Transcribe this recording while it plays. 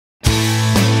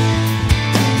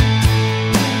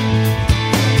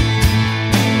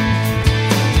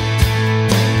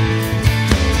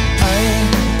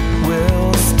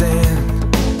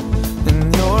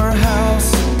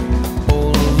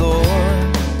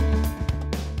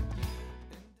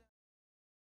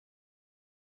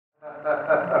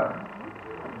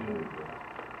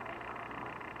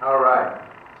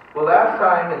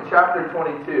time in chapter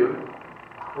 22,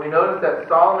 we notice that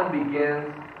Solomon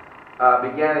began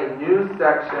a new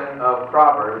section of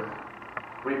Proverbs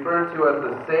referred to as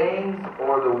the sayings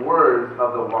or the words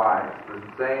of the wise. The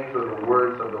sayings or the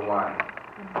words of the wise.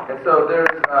 And so there's,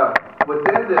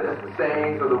 within this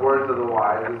sayings or the words of the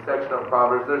wise, this section of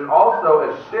Proverbs, there's also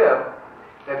a shift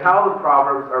in how the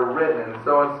Proverbs are written.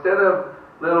 So instead of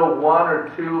little 1 or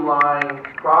 2 line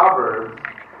Proverbs,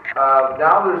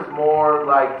 now there's more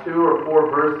like 2 or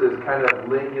 4 verses kind of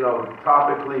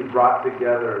topically brought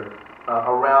together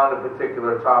around a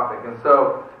particular topic. And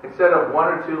so instead of 1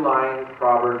 or 2 line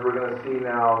Proverbs, we're going to see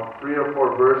now 3 or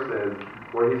 4 verses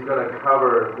where he's going to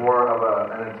cover more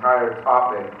of an entire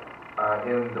topic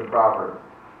in the Proverbs.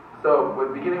 So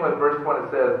beginning with verse 1,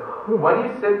 it says, "When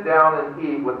you sit down and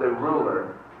eat with a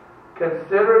ruler,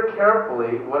 consider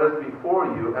carefully what is before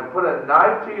you, and put a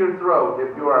knife to your throat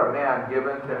if you are a man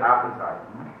given to appetite."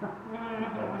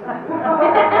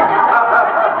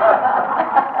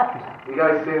 You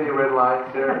guys see any red lines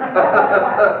here?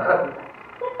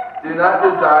 "Do not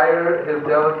desire his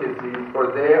delicacies, for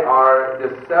they are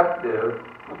deceptive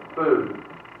food."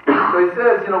 So he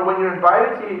says, when you're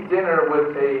invited to eat dinner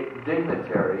with a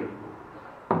dignitary,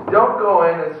 don't go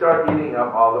in and start eating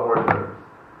up all the hors d'oeuvres.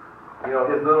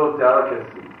 His little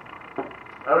delicacies.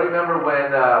 I remember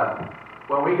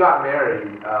when we got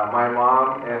married, my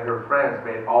mom and her friends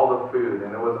made all the food,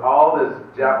 and it was all this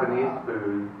Japanese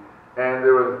food, and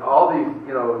there was all these,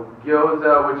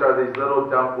 gyoza, which are these little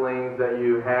dumplings that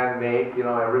you hand make.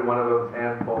 Every one of them's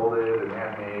hand folded and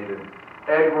handmade, and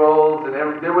egg rolls, and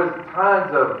there was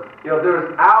tons of, there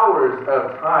was hours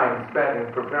of time spent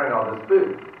in preparing all this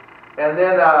food. And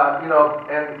then,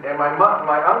 and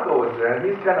my uncle was there, and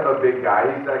he's kind of a big guy.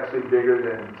 He's actually bigger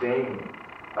than Jamie,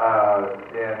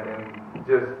 and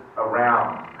just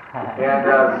around. And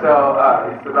so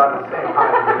he's about the same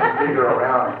height, but he's bigger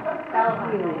around.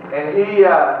 And he,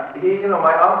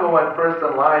 my uncle went first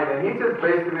in line, and he just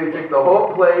basically took the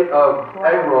whole plate of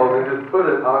egg rolls and just put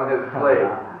it on his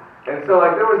plate. And so,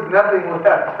 there was nothing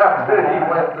left after he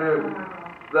went through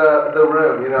the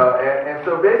room, and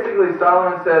so basically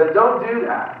Solomon says, don't do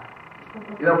that.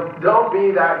 Don't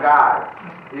be that guy.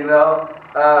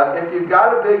 If you've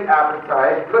got a big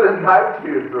appetite, put a knife to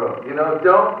your throat.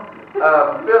 Don't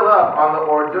fill up on the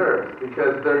hors d'oeuvres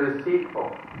because they're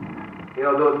deceitful.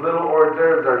 Those little hors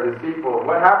d'oeuvres are deceitful.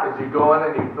 What happens? You go in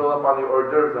and you fill up on the hors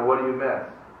d'oeuvres, and what do you miss?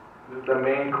 The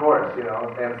main course,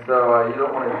 and so you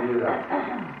don't want to do that.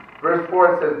 Verse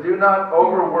 4 says, "Do not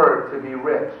overwork to be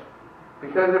rich.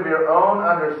 Because of your own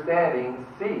understanding,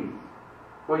 cease.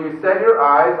 Will you set your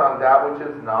eyes on that which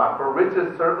is not? For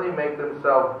riches certainly make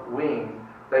themselves wings.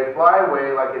 They fly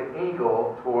away like an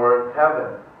eagle toward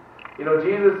heaven."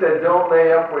 Jesus said, "Don't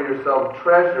lay up for yourselves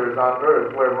treasures on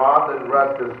earth where moth and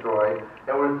rust destroy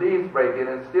and where thieves break in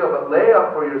and steal. But lay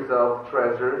up for yourselves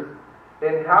treasures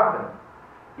in heaven."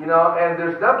 And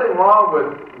there's nothing wrong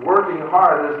with working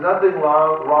hard. There's nothing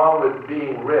wrong with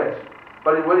being rich.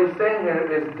 But what he's saying here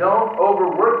is don't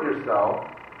overwork yourself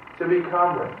to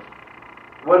become rich.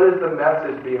 What is the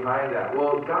message behind that?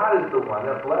 Well, God is the one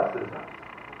that blesses us.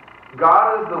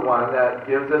 God is the one that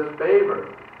gives us favor.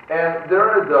 And there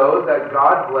are those that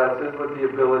God blesses with the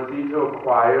ability to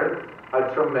acquire a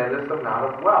tremendous amount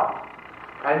of wealth.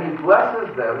 And he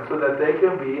blesses them so that they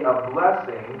can be a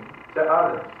blessing to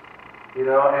others.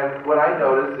 And what I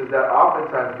notice is that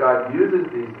oftentimes God uses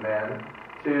these men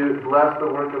to bless the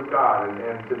work of God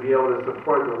and to be able to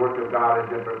support the work of God in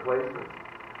different places.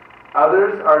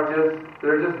 Others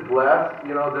they're just blessed.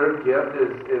 Their gift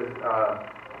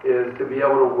is to be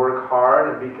able to work hard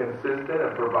and be consistent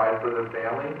and provide for their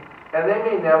family. And they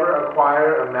may never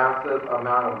acquire a massive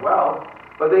amount of wealth,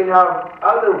 but they have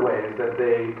other ways that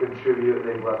they contribute and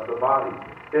they bless the body.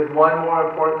 Is one more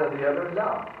important than the other?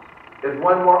 No. Is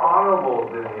one more honorable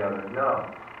than the other? No.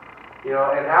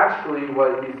 And actually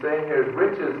what he's saying here is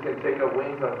riches can take up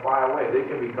wings and fly away. They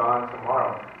can be gone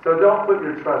tomorrow. So don't put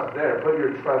your trust there. Put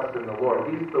your trust in the Lord.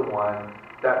 He's the one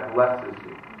that blesses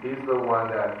you. He's the one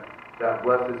that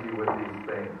blesses you with these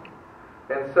things.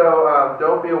 And so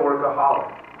don't be a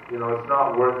workaholic. It's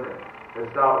not worth it.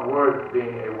 It's not worth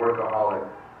being a workaholic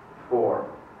for.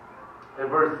 In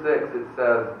verse 6 it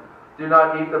says, "Do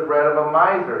not eat the bread of a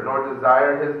miser, nor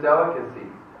desire his delicacies.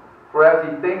 For as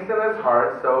he thinks in his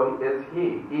heart, so is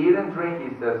he. Eat and drink, he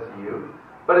says to you,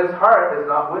 but his heart is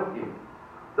not with you.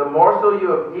 The morsel you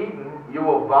have eaten, you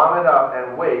will vomit up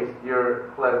and waste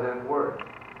your pleasant words."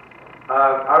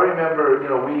 I remember,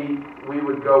 we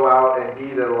would go out and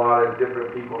eat at a lot of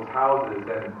different people's houses,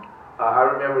 and I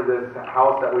remember this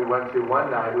house that we went to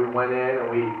one night. We went in and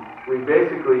we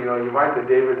basically, you invite the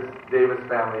Davis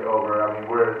family over. I mean,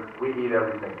 we eat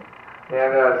everything.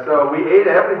 And so we ate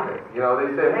everything.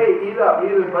 They said, hey, eat up,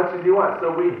 eat as much as you want.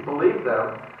 So we believed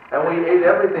them, and we ate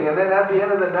everything. And then at the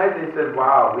end of the night, they said,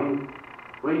 wow,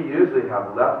 we usually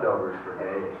have leftovers for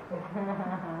days.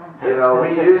 We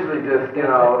usually just,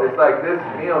 it's like this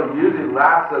meal usually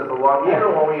lasts us a long,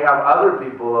 even when we have other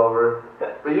people over,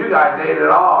 but you guys ate it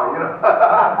all,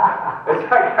 It's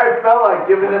like I felt like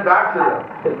giving it back to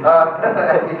them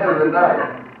at the end of the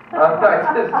night.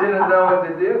 I just didn't know what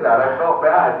to do that. I felt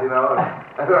bad, I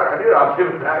thought, here, I'll give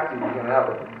it back to you, you can have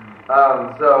it.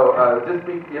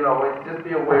 Just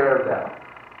be aware of that.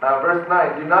 Verse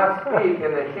 9, do not speak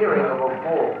in the hearing of a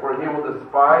fool, for he will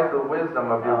despise the wisdom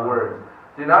of your words.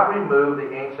 Do not remove the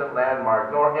ancient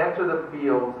landmark, nor enter the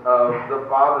fields of the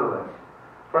fatherless.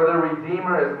 For the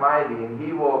Redeemer is mighty, and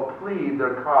he will plead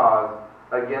their cause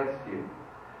against you.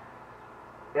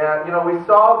 And, we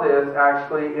saw this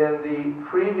actually in the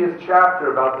previous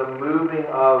chapter about the moving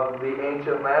of the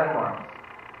ancient landmarks.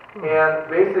 And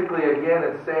basically, again,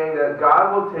 it's saying that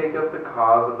God will take up the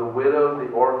cause of the widows,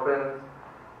 the orphans,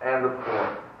 and the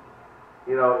poor.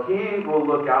 He will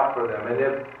look out for them.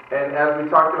 And as we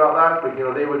talked about last week,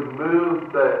 they would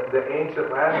move the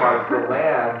ancient landmarks, the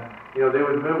land, they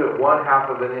would move it 1/2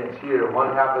 of an inch here,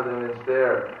 1/2 of an inch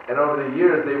there. And over the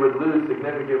years, they would lose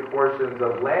significant portions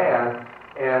of land.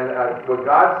 And what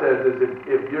God says is,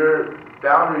 if your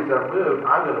boundaries are moved,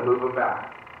 I'm going to move them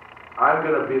back. I'm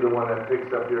going to be the one that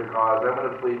picks up your cause. I'm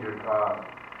going to plead your cause.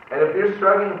 And if you're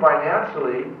struggling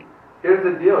financially, here's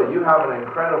the deal. You have an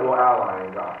incredible ally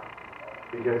in God,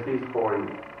 because He's for you.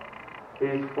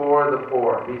 He's for the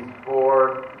poor. He's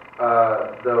for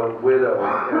the widows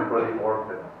and for the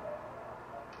orphans.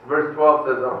 Verse 12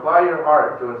 says, apply your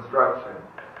heart to instruction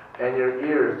and your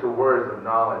ears to words of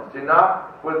knowledge. Do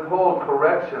not withhold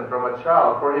correction from a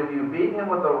child, for if you beat him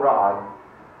with a rod,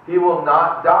 he will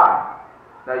not die.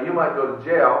 Now, you might go to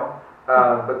jail,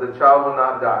 but the child will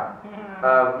not die.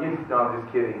 No, I'm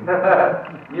just kidding.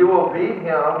 You will beat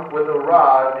him with a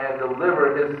rod and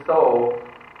deliver his soul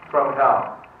from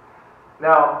hell.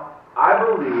 Now, I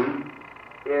believe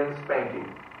in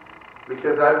spanking,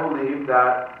 because I believe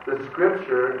that the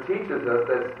Scripture teaches us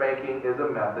that spanking is a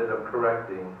method of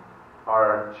correcting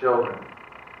our children.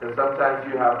 And sometimes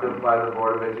you have to apply the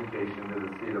Board of Education to the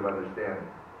seat of understanding.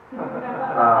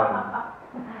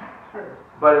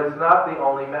 But it's not the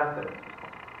only method.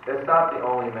 It's not the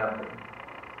only method.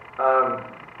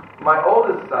 My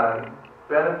oldest son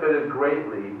benefited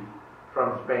greatly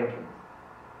from spanking.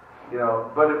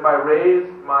 But if I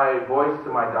raised my voice to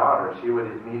my daughter, she would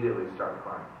immediately start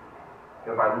crying.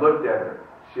 If I looked at her,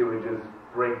 she would just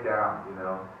break down,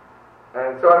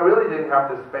 And so I really didn't have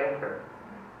to spank her.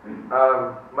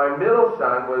 My middle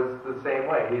son was the same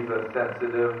way. He's a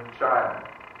sensitive child.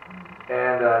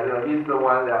 And, he's the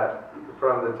one that,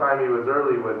 from the time he was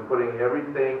early, was putting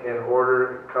everything in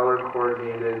order, color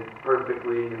coordinated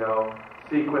perfectly,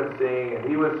 sequencing. And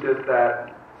he was just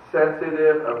that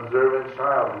sensitive, observant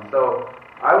child. And so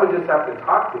I would just have to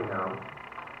talk to him.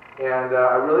 And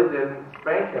I really didn't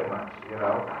spank him much,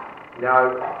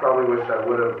 Now I probably wish I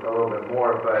would have a little bit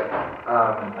more, but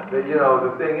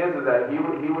the thing is that he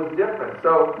was different.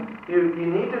 So you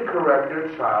need to correct your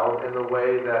child in the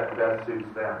way that best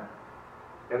suits them,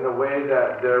 in the way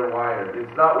that they're wired.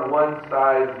 It's not one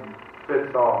size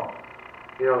fits all.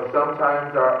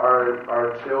 Sometimes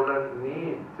our children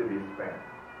need to be spanked,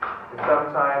 and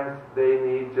sometimes they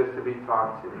need just to be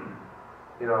talked to.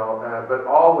 But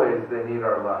always they need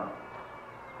our love.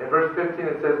 In verse 15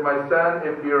 it says, my son,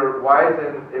 if you're wise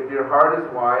and if your heart is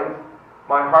wise,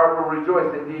 my heart will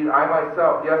rejoice. Indeed, I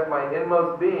myself, yes, my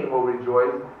inmost being will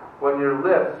rejoice when your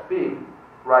lips speak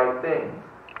right things.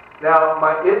 Now,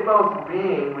 my inmost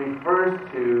being refers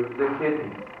to the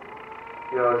kidneys.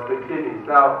 It's the kidneys.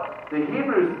 Now, the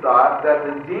Hebrews thought that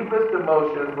the deepest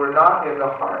emotions were not in the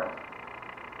heart,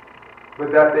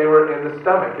 but that they were in the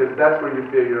stomach, because that's where you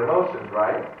feel your emotions,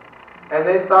 right? And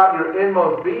they thought your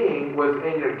inmost being was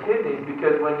in your kidneys,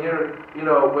 because when you're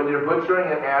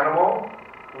butchering an animal,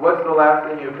 what's the last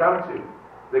thing you come to?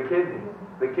 The kidneys.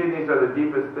 The kidneys are the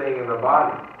deepest thing in the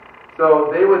body. So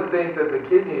they would think that the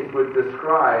kidneys would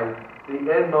describe the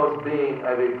inmost being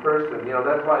of a person.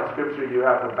 That's why in Scripture you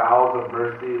have the bowels of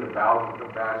mercy, the bowels of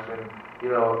compassion,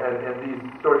 and these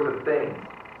sorts of things.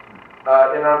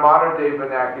 In our modern day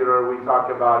vernacular, we talk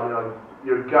about,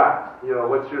 your gut.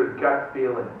 What's your gut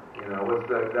feeling? What's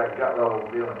that gut level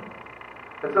feeling?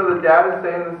 And so the dad is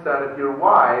saying to the son, if you're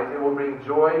wise, it will bring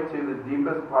joy to the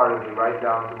deepest part of me, right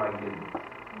down to my kidneys.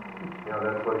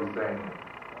 That's what he's saying.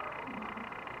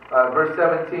 Verse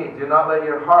 17, do not let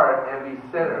your heart envy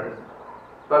sinners,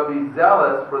 but be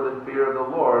zealous for the fear of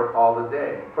the Lord all the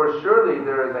day. For surely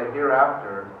there is a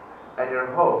hereafter, and your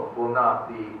hope will not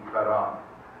be cut off.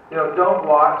 Don't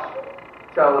watch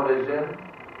television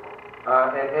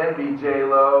and envy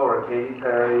J-Lo or Katy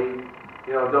Perry.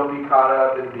 Don't be caught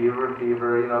up in Bieber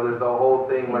fever. There's the whole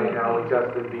thing right now with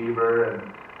Justin Bieber and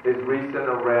his recent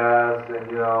arrest,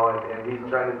 and he's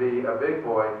trying to be a big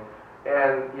boy.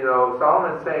 And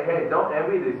Solomon's saying, hey, don't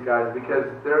envy these guys, because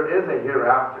there is a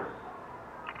hereafter.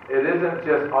 It isn't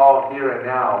just all here and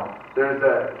now. There's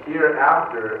a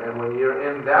hereafter, and when you're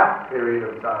in that period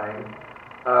of time,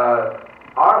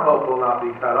 our hope will not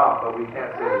be cut off, but we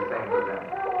can't say the same for them.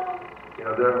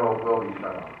 Their hope will be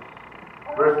cut off.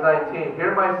 Verse 19,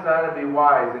 hear my son and be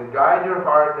wise, and guide your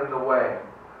heart in the way.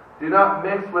 Do not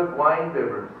mix with wine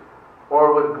bibbers,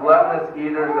 or with gluttonous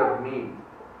eaters of meat.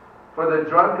 For the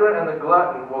drunkard and the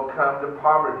glutton will come to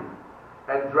poverty,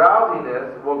 and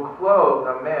drowsiness will clothe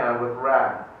a man with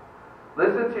wrath.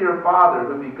 Listen to your father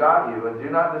who begot you, and do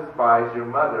not despise your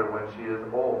mother when she is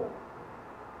old.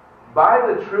 Buy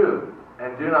the truth,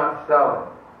 and do not sell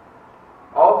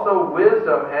it. Also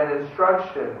wisdom and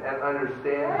instruction and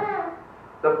understanding.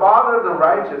 The father of the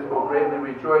righteous will greatly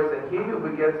rejoice, and he who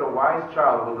begets a wise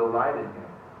child will delight in him.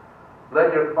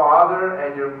 Let your father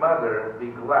and your mother be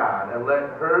glad, and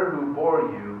let her who bore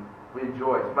you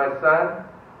rejoice. My son,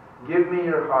 give me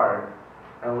your heart,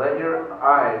 and let your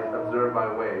eyes observe my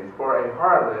ways. For a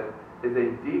harlot is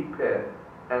a deep pit,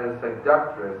 and a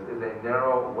seductress is a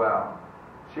narrow well.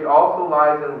 She also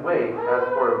lies in wait as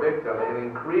for a victim, and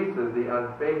increases the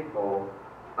unfaithful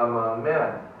among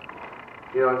men.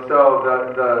 So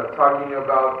the talking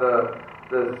about the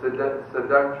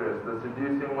seductress, the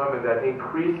seducing woman that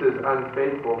increases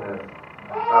unfaithfulness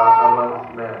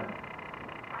amongst men.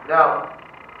 Now,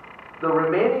 the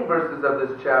remaining verses of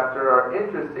this chapter are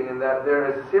interesting in that they're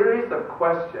a series of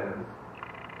questions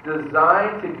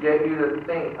designed to get you to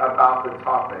think about the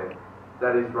topic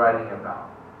that he's writing about.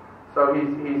 So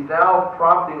he's now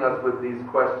prompting us with these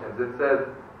questions. It says,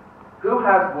 who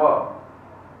has woe?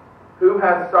 Who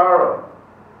has sorrow?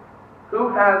 Who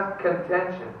has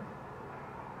contention?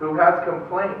 Who has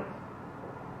complaints?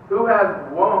 Who has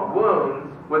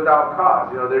wounds without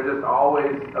cause? They're just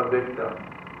always a victim.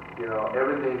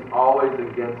 Everything's always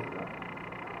against them.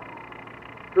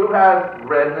 Who has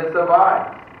redness of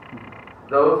eyes?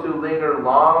 Those who linger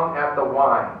long at the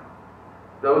wine.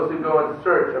 Those who go in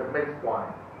search of mixed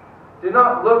wine. Do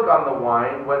not look on the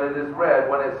wine when it is red,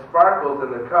 when it sparkles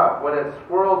in the cup, when it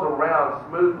swirls around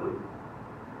smoothly.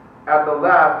 At the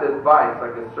last it bites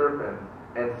like a serpent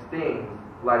and stings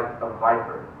like a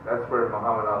viper. That's where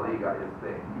Muhammad Ali got his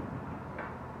thing.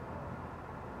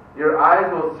 Your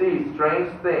eyes will see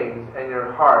strange things, and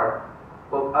your heart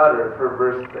will utter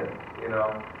perverse things.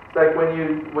 It's like when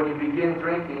you begin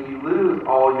drinking, you lose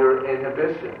all your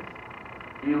inhibitions.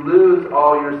 You lose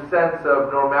all your sense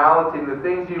of normality. The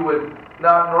things you would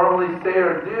not normally say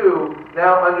or do,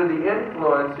 now under the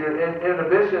influence, your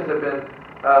inhibitions have been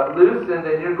loosened,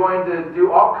 and you're going to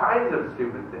do all kinds of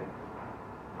stupid things,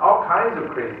 all kinds of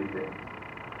crazy things.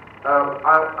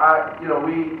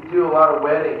 We do a lot of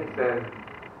weddings, and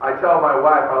I tell my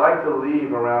wife I like to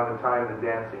leave around the time the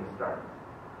dancing starts.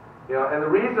 And the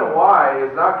reason why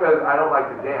is not because I don't like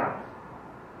to dance.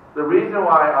 The reason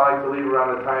why I like to leave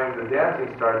around the time the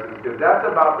dancing starts is because that's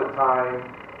about the time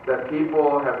that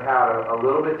people have had a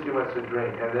little bit too much to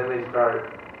drink, and then they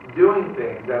start doing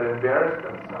things that embarrass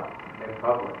themselves in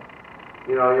public.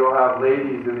 You'll have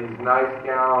ladies in these nice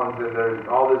gowns, and there's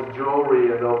all this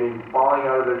jewelry, and they'll be falling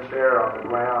out of their chair on the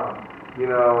ground,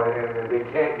 and they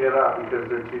can't get up because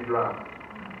they're too drunk.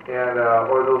 And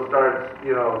or they'll start,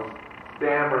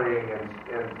 stammering and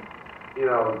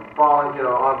falling,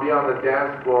 be on the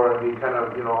dance floor and be kind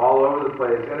of, all over the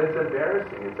place, and it's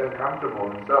embarrassing, it's uncomfortable,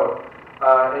 and so,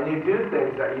 and you do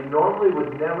things that you normally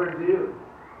would never do,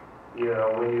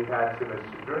 when you've had too much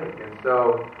to drink, and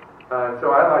so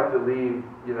I like to leave,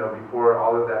 before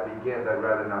all of that begins. I'd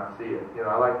rather not see it.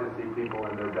 I like to see people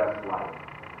in their best light.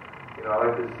 I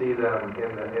like to see them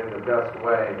in the best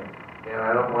way, and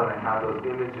I don't want to have those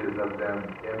images of them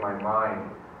in my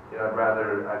mind. I'd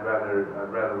rather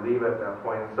leave at that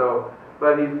point. So,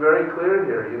 but he's very clear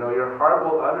here. Your heart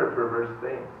will utter perverse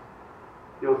things.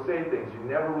 You'll say things you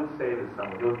never would say to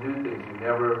someone. You'll do things you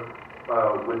never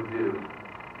would do.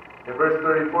 And verse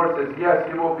 34 says, yes,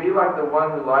 you will be like the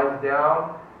one who lies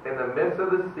down in the midst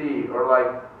of the sea, or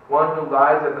like one who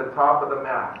lies at the top of the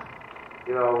mast.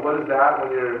 What is that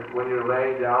when you're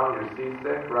laying down, you're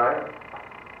seasick, right?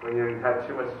 When you've had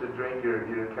too much to drink, you're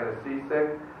kind of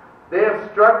seasick. They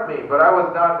have struck me, but I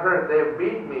was not hurt. They have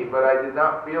beaten me, but I did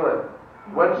not feel it.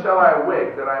 When shall I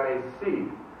awake that I may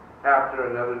see after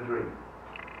another drink?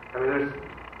 I mean,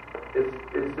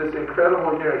 it's this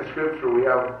incredible here in Scripture. We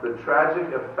have the tragic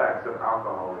effects of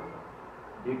alcoholism.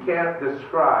 You can't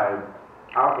describe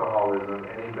alcoholism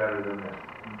any better than this.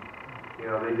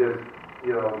 They just,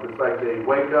 it's like they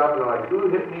wake up and they're like, who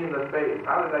hit me in the face?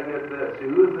 How did I get this?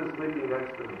 Who is this sleeping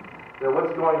next to me?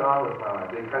 What's going on with my life?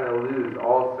 They kind of lose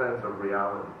all sense of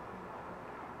reality.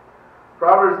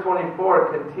 Proverbs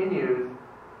 24 continues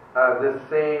this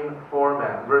same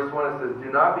format. Verse 1, it says,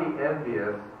 do not be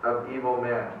envious of evil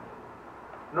men,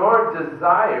 nor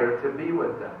desire to be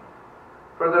with them.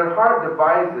 For their heart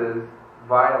devises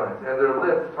violence, and their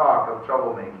lips talk of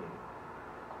troublemaking.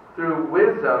 Through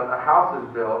wisdom a house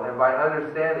is built, and by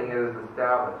understanding it is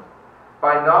established.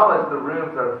 By knowledge the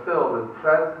rooms are filled with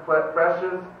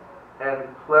precious and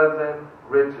pleasant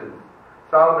riches.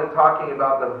 Solomon talking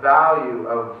about the value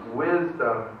of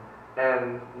wisdom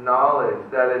and knowledge,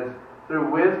 that it's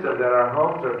through wisdom that our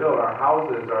homes are built, our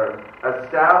houses are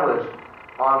established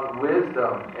on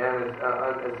wisdom and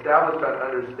established on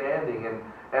understanding.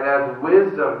 And as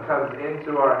wisdom comes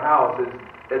into our house,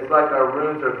 it's like our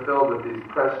rooms are filled with these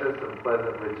precious and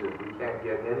pleasant riches. We can't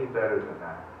get any better than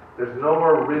that. There's no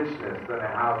more richness than a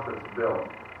house that's built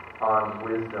on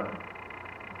wisdom.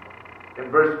 In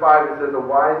verse 5 it says, a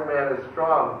wise man is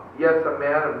strong, yes, a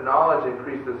man of knowledge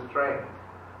increases strength.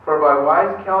 For by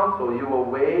wise counsel you will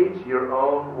wage your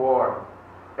own war,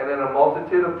 and in a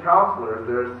multitude of counselors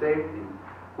there is safety.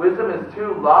 Wisdom is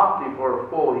too lofty for a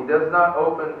fool. He does not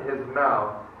open his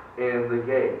mouth in the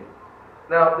gate.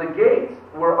 Now, the gates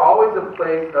were always a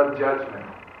place of judgment.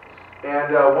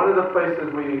 And one of the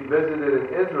places we visited in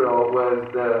Israel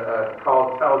was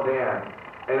called Tel Dan.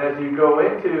 And as you go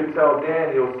into Tel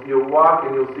Dan, you'll walk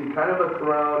and you'll see kind of a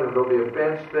throne, and there'll be a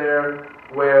bench there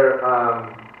where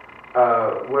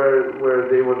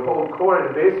they would hold court.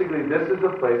 And basically, this is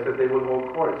the place that they would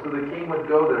hold court. So the king would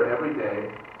go there every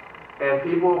day, and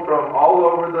people from all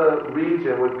over the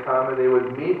region would come and they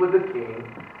would meet with the king,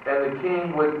 and the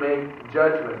king would make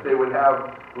judgments. They would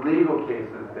have legal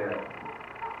cases there.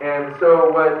 And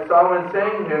so what Solomon's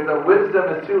saying here is that wisdom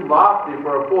is too lofty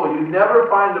for a fool. You never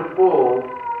find a fool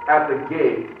at the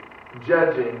gate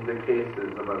judging the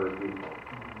cases of other people.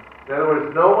 In other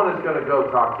words, no one is going to go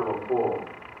talk to a fool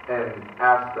and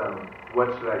ask them,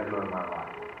 what should I do in my life?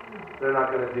 They're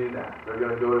not going to do that. They're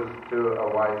going to go to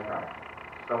a wise guy,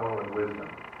 someone with wisdom.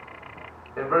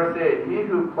 In verse 8, he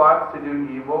who plots to do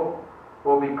evil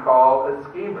will be called a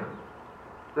schemer.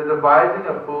 The devising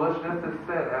of foolishness is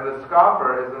sin, and the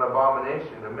scoffer is an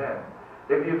abomination to men.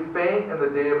 If you faint in the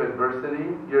day of adversity,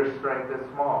 your strength is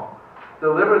small.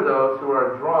 Deliver those who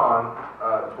are drawn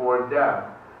toward death,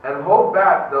 and hold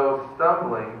back those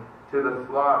stumbling to the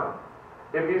slaughter.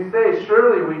 If you say,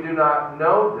 surely we do not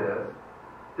know this,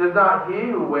 does not he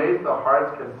who weighs the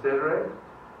hearts consider it?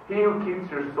 He who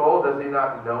keeps your soul, does he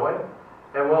not know it?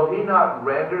 And will he not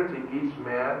render to each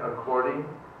man according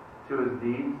to his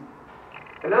deeds?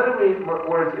 In other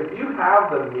words, if you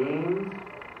have the means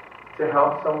to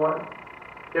help someone,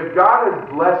 if God has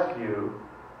blessed you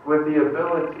with the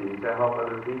ability to help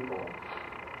other people,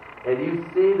 and you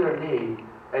see their need,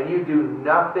 and you do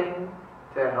nothing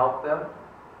to help them,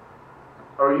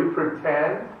 or you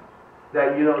pretend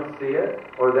that you don't see it,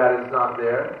 or that it's not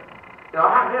there. Now,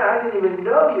 I didn't even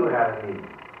know you had a need.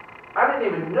 I didn't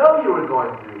even know you were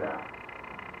going through that.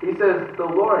 He says, the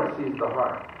Lord sees the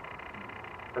heart.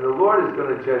 And the Lord is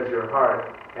going to judge your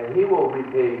heart, and he will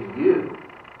repay you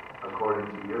according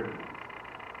to your deeds.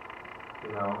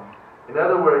 In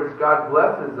other words, God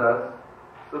blesses us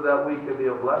so that we can be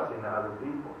a blessing to other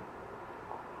people.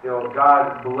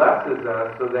 God blesses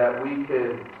us so that we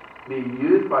can be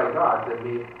used by God to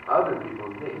meet other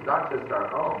people's needs, not just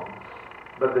our own,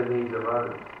 but the needs of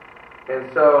others.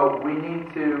 And so we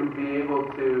need to be able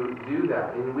to do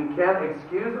that. And we can't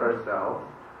excuse ourselves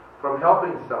from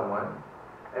helping someone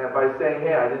and by saying,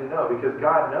 hey, I didn't know, because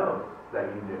God knows that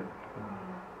you did.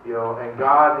 And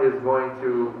God is going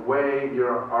to weigh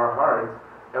our hearts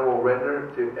and will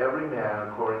render to every man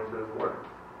according to his works.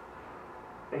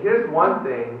 And here's one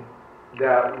thing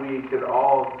that we could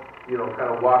all,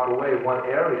 kind of walk away, one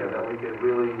area that we could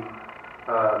really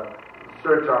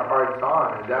search our hearts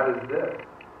on, and that is this: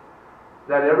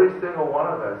 that every single one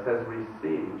of us has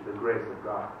received the grace of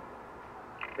God.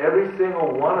 Every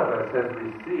single one of us has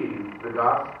received the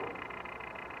gospel.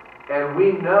 And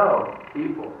we know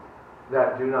people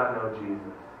that do not know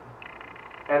Jesus.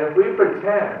 And if we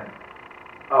pretend,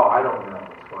 oh, I don't know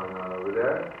what's going on over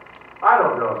there. I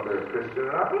don't know if they're a Christian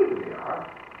or not. Maybe they are.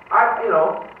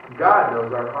 God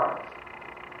knows our hearts.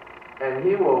 And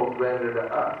He will render to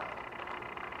us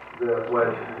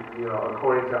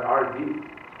according to our deeds.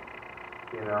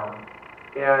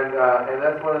 And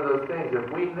that's one of those things. If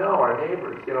we know our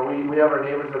neighbors, we have our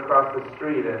neighbors across the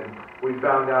street, and we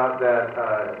found out that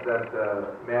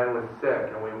the man was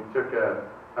sick, and we took a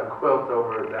quilt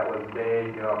over that was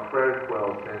made, a prayer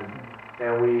quilt,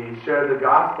 and we shared the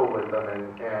gospel with them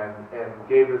and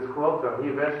gave this quilt to him. He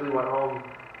eventually went home.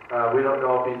 We don't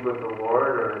know if he's with the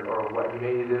Lord or what. He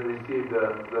didn't receive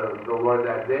the Lord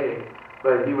that day.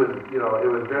 But he was, it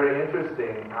was very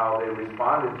interesting how they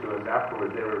responded to us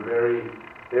afterwards.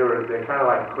 They kind of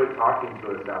like quit talking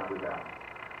to us after that.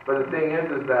 But the thing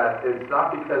is that it's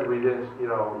not because we didn't,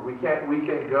 we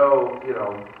can go,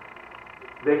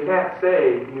 they can't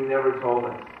say, you never told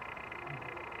us.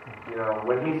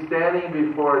 When he's standing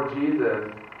before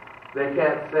Jesus, they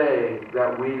can't say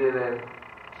that we didn't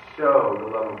show the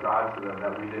love of God to them,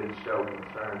 that we didn't show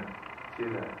concern to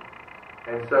them.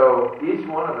 And so each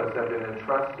one of us have been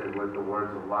entrusted with the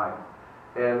words of life.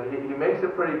 And he makes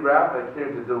it pretty graphic here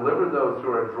to deliver those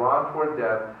who are drawn toward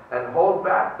death and hold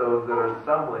back those that are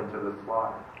stumbling to the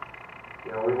slaughter.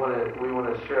 We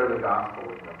want to share the gospel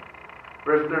with them.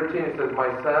 Verse 13, it says, "My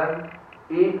son,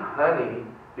 eat honey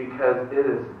because it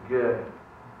is good."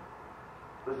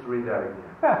 Let's read that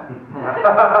again.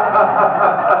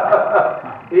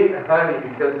 Eat honey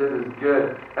because it is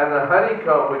good, and the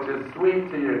honeycomb which is sweet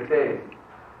to your taste.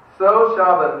 So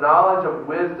shall the knowledge of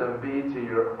wisdom be to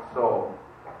your soul.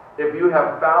 If you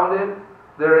have found it,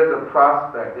 there is a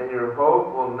prospect, and your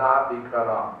hope will not be cut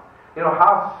off.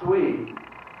 How sweet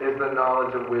is the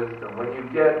knowledge of wisdom. When you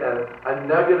get a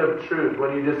nugget of truth,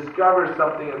 when you discover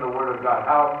something in the Word of God,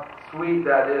 how sweet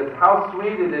that is. How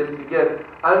sweet it is to get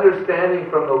understanding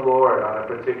from the Lord on a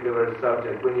particular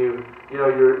subject. When you're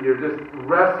just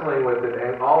wrestling with it,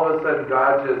 and all of a sudden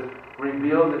God just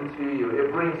reveals it to you.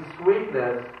 It brings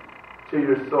sweetness to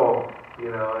your soul.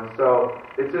 And so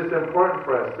it's just important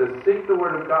for us to seek the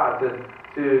Word of God,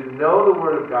 to know the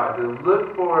Word of God, to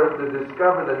look for, to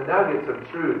discover the nuggets of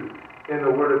truth in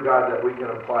the Word of God that we can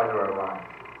apply to our lives.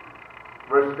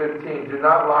 Verse 15, "Do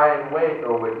not lie in wait,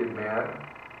 O wicked man,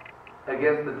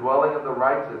 against the dwelling of the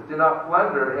righteous. Do not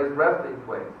plunder his resting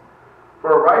place.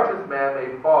 For a righteous man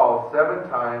may fall 7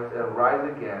 times and rise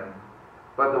again,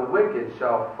 but the wicked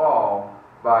shall fall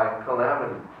by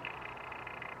calamity."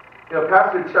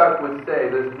 Pastor Chuck would say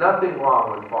there's nothing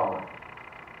wrong with falling.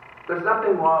 There's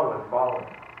nothing wrong with falling.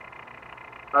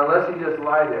 Unless you just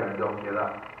lie there and don't get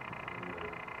up.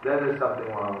 Then there's something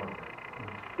wrong with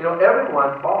it.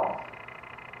 Everyone falls.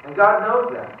 And God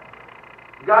knows that.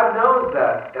 God knows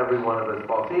that every one of us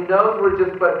falls. He knows we're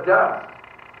just but dust.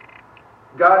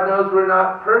 God knows we're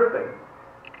not perfect.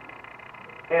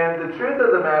 And the truth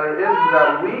of the matter is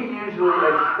that we usually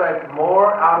expect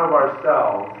more out of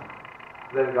ourselves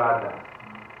than God does.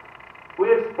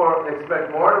 We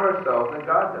expect more of ourselves than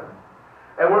God does.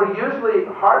 And we're usually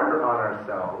harder on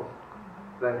ourselves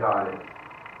than God is.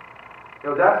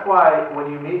 That's why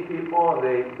when you meet people and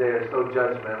they are so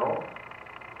judgmental,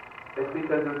 it's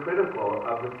because they're critical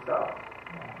of themselves.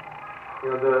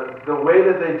 The way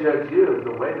that they judge you is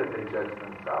the way that they judge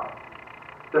themselves.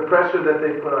 The pressure that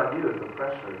they put on you is the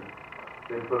pressure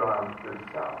they put on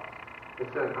themselves.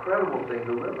 It's an incredible thing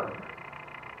to live under.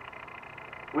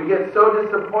 We get so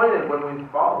disappointed when we've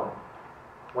fallen,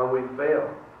 when we fail.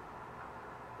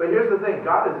 But here's the thing,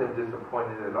 God isn't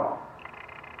disappointed at all.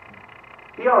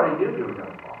 He already knew you were going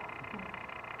to fall.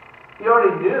 He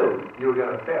already knew you were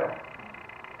going to fail.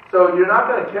 So you're not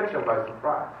going to catch him by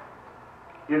surprise.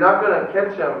 You're not going to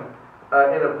catch him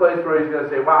in a place where he's going to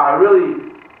say, "Wow, I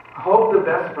really hope the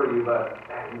best for you, but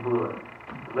man, you blew it.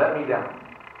 Let me down."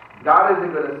 God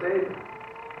isn't going to say that.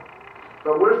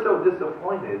 But we're so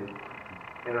disappointed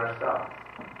in ourselves.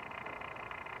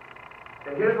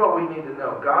 And here's what we need to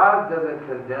know. God doesn't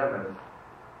condemn us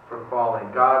for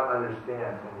falling. God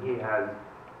understands, and He has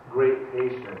great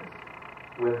patience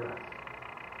with us.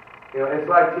 It's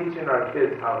like teaching our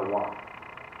kids how to walk.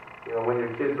 When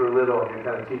your kids were little and you're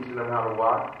kind of teaching them how to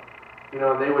walk,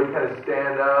 they would kind of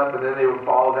stand up and then they would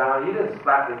fall down. You didn't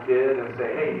slap the kid and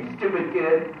say, "Hey, you stupid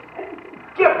kid,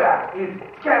 get back. You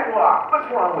can't walk.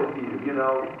 What's wrong with you?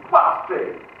 Walk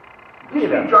straight. You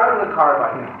should be driving a car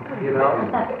by now."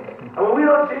 I mean, we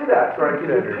don't do that to our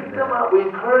kids. We pick them up. We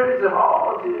encourage them.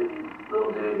 "Oh, dude,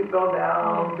 little dude, you fell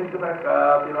down. Pick them back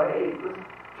up. Hey, let's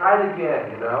try it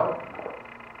again,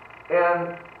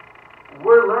 And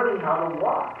we're learning how to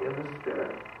walk in the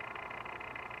Spirit.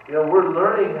 We're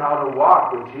learning how to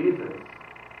walk with Jesus.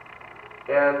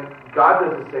 And God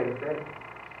does the same thing.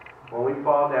 When we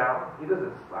fall down, He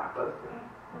doesn't slap us.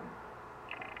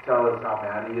 tell us how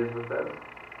mad he is with us.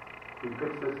 He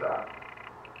picks us up.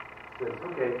 Says,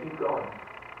 okay, keep going.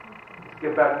 Let's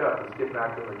get back up. Let's get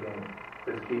back in the game.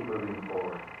 Let's keep moving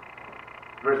forward.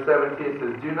 Verse 17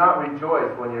 says, do not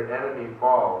rejoice when your enemy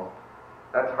falls.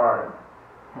 That's hard.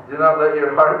 Do not let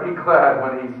your heart be glad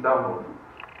when he stumbles.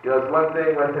 It's one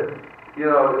thing when,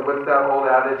 what's that old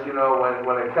adage,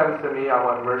 when it comes to me, I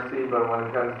want mercy, but when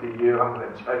it comes to you, I'm going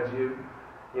to judge you.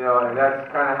 And that's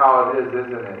kind of how it is,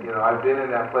 isn't it? I've been in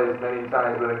that place many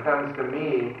times. When it comes to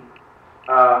me,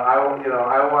 I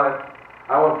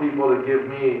want people to give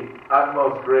me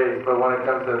utmost grace, but when it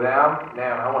comes to them,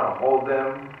 man, I want to hold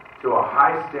them to a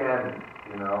high standard,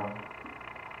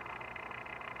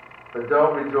 But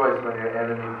don't rejoice when your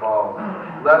enemy falls,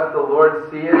 lest the Lord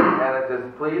see it and it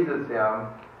displeases him,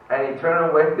 and he turn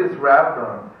away his wrath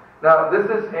from him. Now, this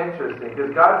is interesting,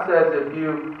 because God says if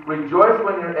you rejoice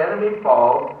when your enemy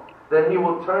falls, then he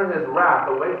will turn his wrath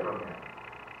away from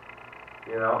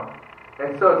you.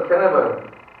 And so it's kind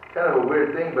of a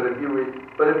weird thing, but if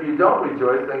you don't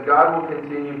rejoice, then God will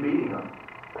continue beating them.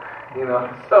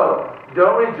 So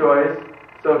don't rejoice,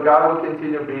 so God will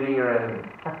continue beating your enemy.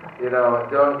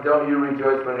 Don't you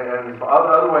rejoice when your enemies fall.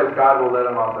 Otherwise, God will let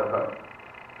them off the hook.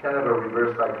 Kind of a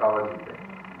reverse psychology thing.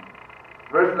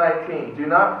 Verse 19, do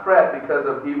not fret because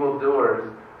of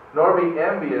evildoers, nor be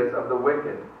envious of the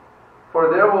wicked.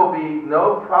 For there will be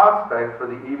no prospect for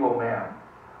the evil man.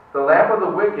 The lamp of the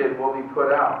wicked will be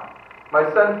put out. My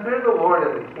son, fear the Lord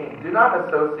and the king. Do not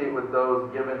associate with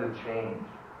those given to change,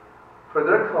 for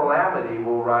their calamity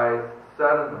will rise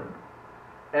suddenly.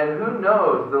 And who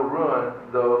knows the ruin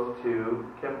those two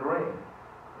can bring?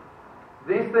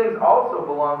 These things also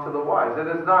belong to the wise. It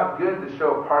is not good to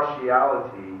show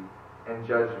partiality and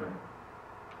judgment.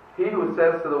 He who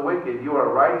says to the wicked, you are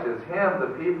righteous, him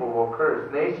the people will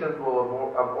curse. Nations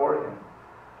will abhor him.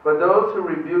 But those who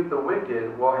rebuke the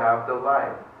wicked will have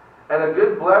delight, and a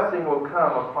good blessing will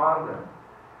come upon them.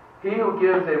 He who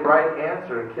gives a right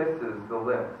answer kisses the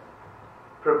lips.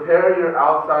 Prepare your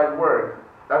outside work.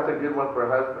 That's a good one for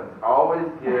husbands. Always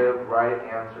give right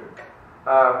answers.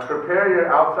 Prepare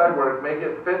your outside work. Make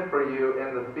it fit for you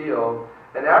in the field.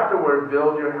 And afterward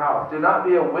build your house. Do not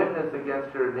be a witness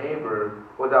against your neighbor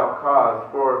without cause.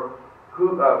 For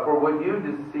would you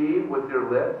deceive with your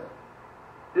lips?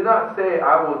 Do not say,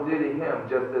 I will do to him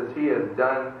just as he has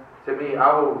done to me.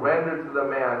 I will render to the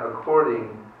man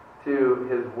according to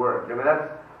his work. I mean,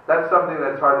 that's something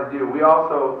that's hard to do. We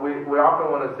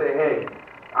often want to say, hey,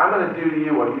 I'm going to do to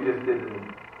you what you just did to me.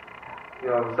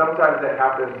 Sometimes that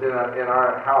happens in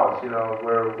our house,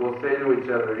 where we'll say to each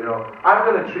other, I'm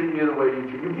going to treat you the way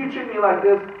you treat. If you treat me like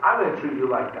this, I'm going to treat you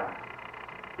like that.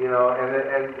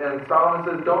 And Solomon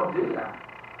says, don't do that.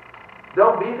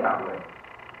 Don't be that way.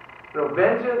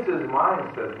 Vengeance is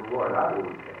mine, says the Lord. I will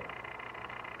repay.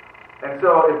 And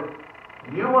so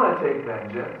if you want to take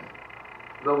vengeance,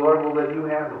 the Lord will let you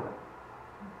handle it.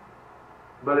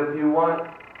 But if you want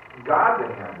God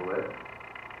to handle it,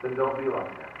 then don't be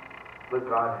like that. Let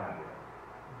God handle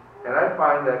it. And I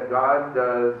find that God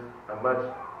does a much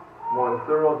more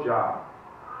thorough job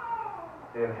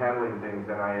in handling things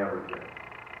than I ever did.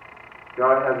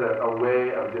 God has a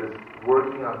way of just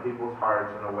working on people's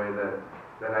hearts in a way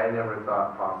that I never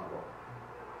thought possible.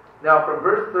 Now, from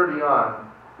verse 30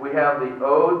 on, we have the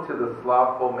ode to the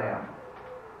slothful man.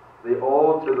 The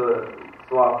ode to the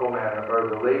slothful man, or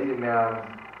the lazy man's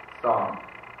song.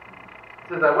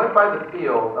 It says, I went by the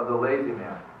field of the lazy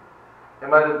man, and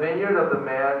by the vineyard of the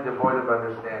man devoid of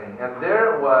understanding. And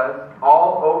there it was,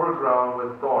 all overgrown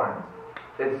with thorns.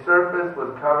 Its surface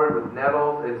was covered with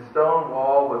nettles. Its stone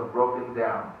wall was broken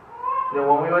down.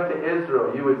 When we went to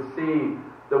Israel, you would see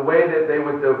the way that they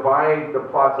would divide the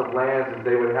plots of lands is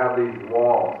they would have these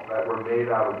walls that were made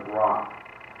out of rock.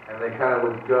 And they kind of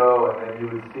would go, and then you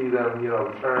would see them,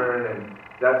 turn, and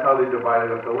that's how they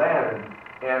divided up the land.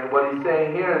 And what he's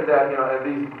saying here is that,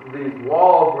 and these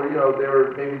walls were, they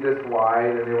were maybe this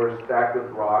wide, and they were stacked with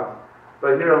rocks.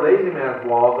 But here, a lazy man's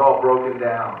wall is all broken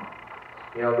down.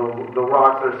 The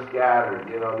rocks are scattered.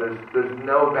 There's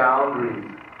no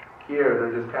boundaries here.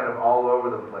 They're just kind of all over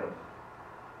the place.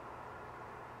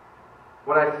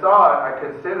 When I saw it, I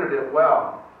considered it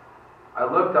well. I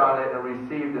looked on it and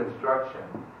received instruction.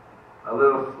 A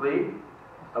little sleep,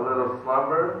 a little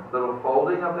slumber, little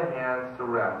folding of the hands to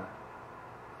rest.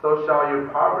 So shall your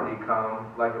poverty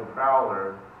come like a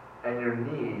prowler, and your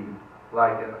need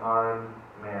like an armed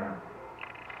man.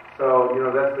 So,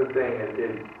 that's the thing.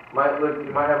 It might look,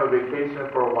 you might have a vacation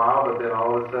for a while, but then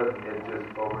all of a sudden it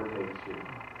just overtakes you.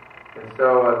 And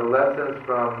so the lessons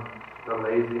from the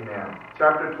lazy man.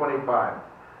 Chapter 25.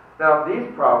 Now these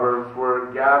proverbs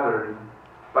were gathered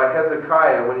by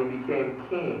Hezekiah when he became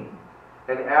king,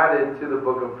 and added to the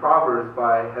book of Proverbs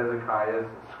by Hezekiah's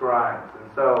scribes.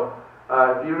 And so,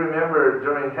 if you remember,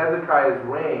 during Hezekiah's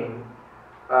reign,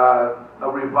 a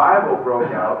revival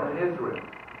broke out in Israel.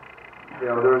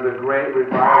 There was a great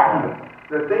revival.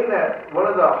 The thing one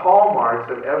of the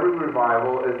hallmarks of every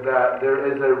revival is that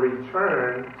there is a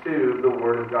return to the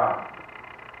Word of God.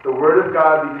 The Word of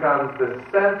God becomes the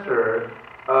center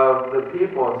of the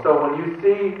people. And so when you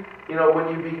see, when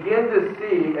you begin to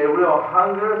see a real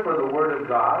hunger for the Word of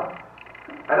God,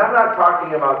 and I'm not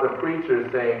talking about the preacher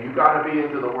saying, you got to be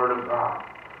into the Word of God.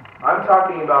 I'm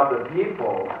talking about the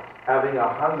people having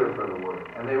a hunger for the Word,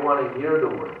 and they want to hear the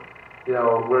Word.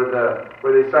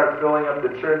 Where they start filling up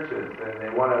the churches, and they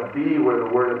want to be where the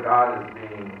Word of God is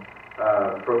being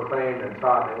proclaimed and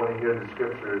taught. They want to hear the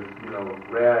Scriptures,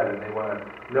 read, and they want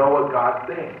to know what God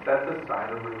thinks. That's a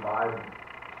sign of revival.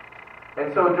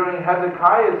 And so during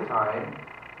Hezekiah's time,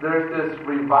 there's this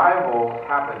revival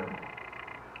happening.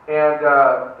 And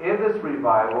in this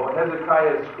revival,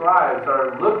 Hezekiah's scribes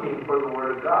are looking for the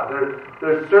Word of God.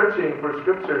 They're searching for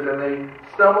Scriptures, and they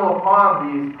stumble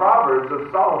upon these Proverbs of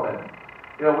Solomon.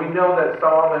 We know that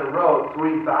Solomon wrote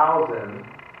 3,000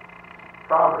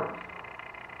 Proverbs,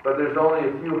 but there's only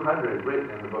a few hundred written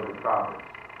in the book of Proverbs.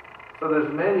 So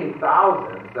there's many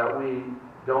thousands that we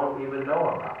don't even know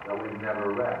about, that we've never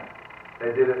read.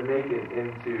 They didn't make it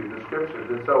into the Scriptures.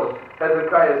 And so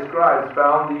Hezekiah's scribes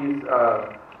found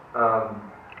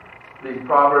these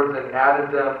Proverbs and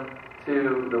added them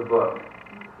to the book.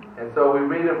 And so we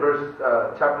read in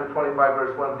chapter 25,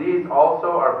 verse 1, these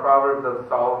also are Proverbs of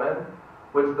Solomon,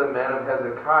 which the men of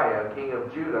Hezekiah, king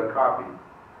of Judah, copied.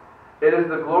 It is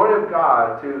the glory of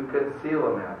God to conceal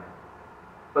a matter,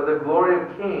 but the glory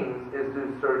of kings is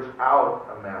to search out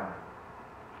a matter.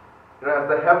 As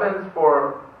the heavens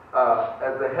for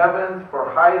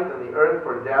height and the earth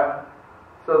for depth,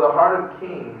 so the heart of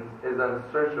kings is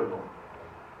unsearchable.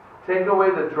 Take away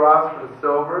the dross from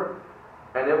silver,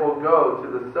 and it will go to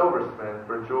the silversmith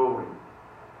for jewelry.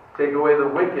 Take away the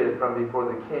wicked from before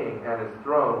the king, and his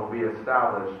throne will be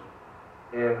established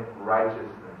in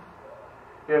righteousness.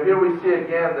 Here we see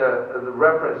again the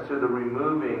reference to the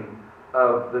removing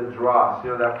of the dross.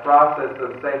 That process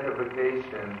of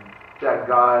sanctification that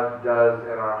God does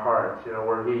in our hearts.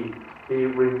 Where He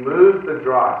removes the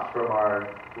dross from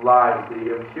our lives,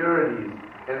 the impurities.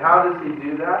 And how does He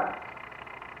do that?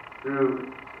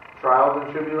 Through trials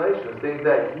and tribulations, things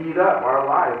that heat up our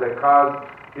lives, that cause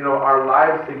our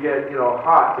lives to get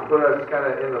hot, to put us kind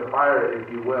of in the fire, if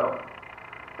you will.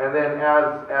 And then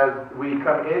as we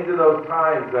come into those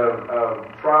times of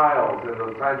trials and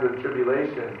those times of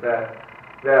tribulations, that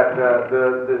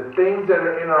the things that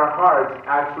are in our hearts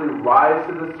actually rise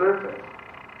to the surface.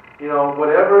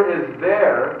 Whatever is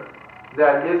there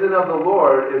that isn't of the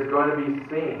Lord is going to be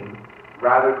seen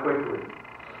rather quickly.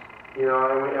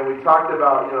 And we talked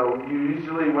about, you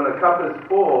usually, when a cup is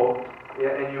full,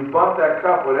 and you bump that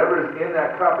cup, whatever is in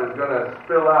that cup is going to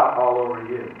spill out all over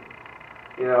you.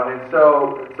 And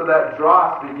so that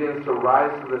dross begins to rise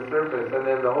to the surface, and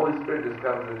then the Holy Spirit just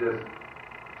comes and just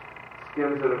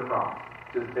skims it across,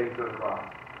 just takes it across.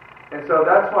 And so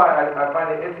that's why I find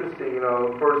it interesting,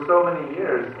 for so many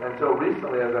years, until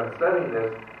recently as I'm studying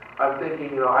this, I'm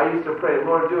thinking, I used to pray,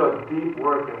 Lord, do a deep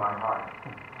work in my heart.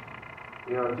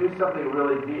 Do something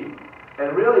really deep.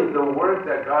 And really, the work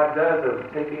that God does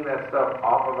of taking that stuff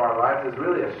off of our lives is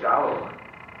really a shallow one.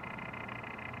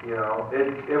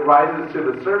 It rises to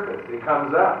the surface. It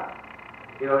comes up.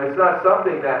 It's not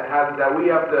something that we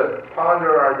have to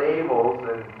ponder our navels,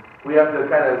 and we have to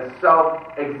kind of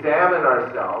self-examine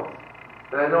ourselves.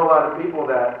 And I know a lot of people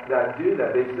that do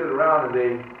that. They sit around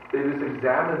and they just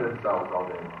examine themselves all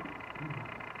day long.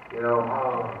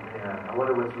 Oh man, I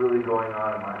wonder what's really going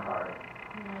on in my heart.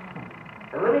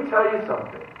 And let me tell you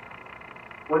something.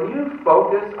 When you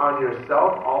focus on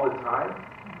yourself all the time,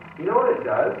 you know what it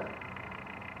does?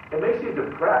 It makes you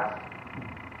depressed.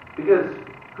 Because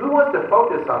who wants to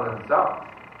focus on themselves?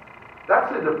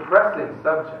 That's a depressing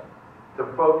subject, to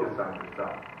focus on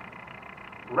yourself.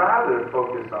 Rather,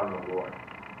 focus on the Lord.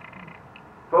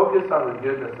 Focus on the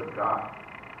goodness of God.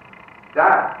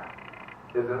 That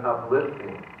is an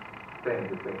uplifting thing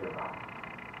to think about.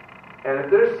 And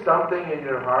if there's something in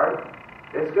your heart,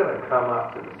 it's going to come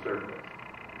up to the surface.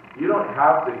 You don't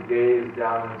have to gaze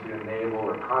down into your navel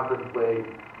or contemplate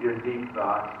your deep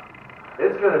thoughts.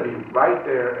 It's going to be right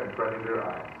there in front of your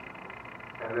eyes.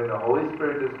 And then the Holy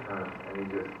Spirit just comes and He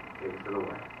just takes it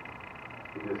away.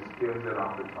 He just skims it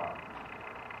off the top.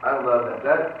 I love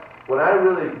that. When I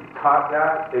really caught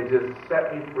that, it just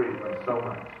set me free from so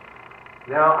much.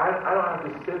 Now, I don't have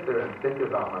to sit there and think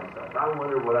about myself. I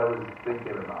wonder what I was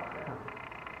thinking about now.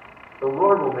 The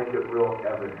Lord will make it real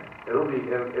evident. It'll be,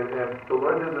 if the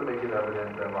Lord doesn't make it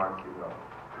evident, then Roxy will.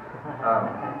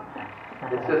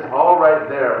 It's just all right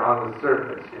there on the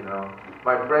surface, you know.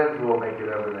 My friends will make it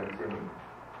evident to me.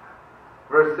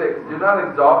 Verse 6, do not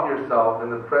exalt yourself in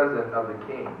the presence of the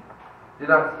king. Do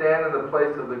not stand in the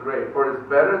place of the great. For it is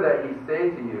better that he say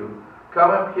to you, come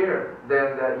up here,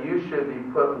 than that you should be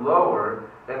put lower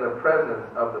in the presence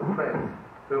of the prince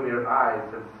whom your eyes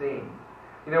have seen.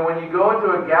 You know, when you go into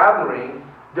a gathering,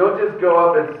 don't just go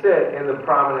up and sit in the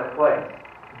prominent place.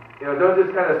 You know, don't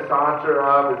just kind of saunter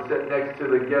up and sit next to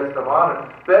the guest of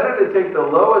honor. Better to take the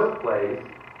lowest place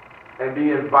and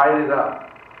be invited up,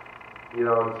 you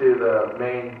know, to the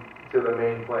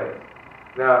main place.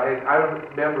 Now, and I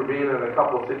remember being in a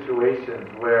couple situations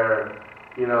where,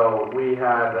 you know, we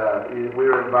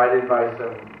were invited by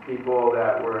some people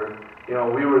that were, you know,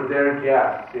 we were their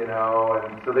guests, you know,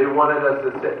 and so they wanted us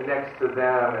to sit next to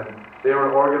them, and they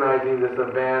were organizing this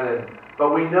event,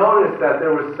 but we noticed that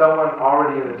there was someone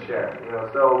already in the chair, you know,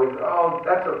 so we thought, oh,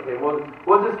 that's okay,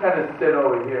 we'll just kind of sit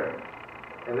over here.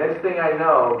 And next thing I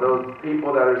know, those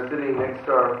people that are sitting next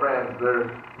to our friends,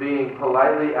 they're being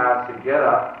politely asked to get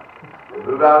up,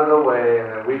 move out of the way,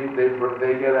 and then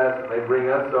they get us, and they bring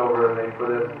us over, and they put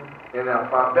us in that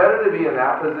spot. Better to be in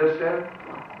that position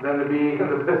than to be in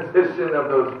the position of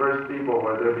those first people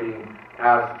where they're being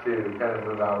asked to kind of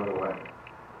move out of the way.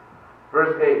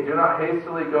 Verse 8, do not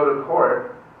hastily go to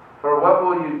court, for what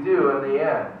will you do in the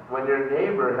end when your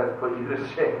neighbor has put you to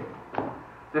shame?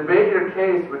 Debate your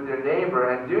case with your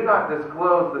neighbor, and do not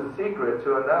disclose the secret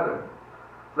to another,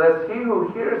 lest he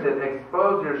who hears it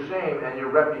expose your shame and your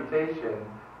reputation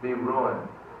be ruined.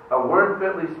 A word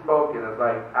fitly spoken is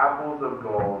like apples of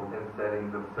gold in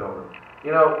settings of silver.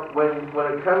 You know, when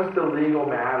it comes to legal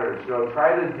matters, you know,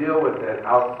 try to deal with it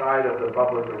outside of the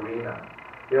public arena.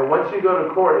 You know, once you go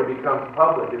to court, it becomes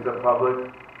public. It's a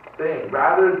public thing.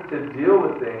 Rather to deal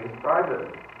with things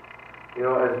privately, you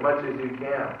know, as much as you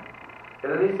can.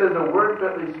 And then he says, a word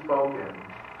fitly spoken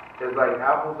is like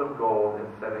apples of gold in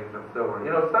settings of silver.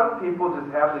 You know, some people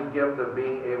just have the gift of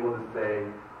being able to say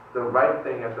the right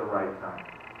thing at the right time.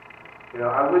 You know,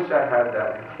 I wish I had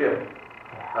that gift.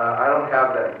 I don't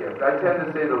have that gift. I tend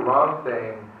to say the wrong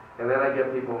thing, and then I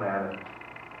get people mad at me.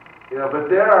 You know, but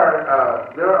there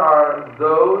are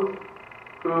those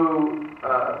who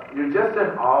you're just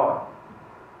in awe of,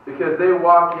 because they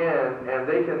walk in and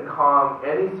they can calm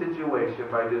any situation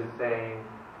by just saying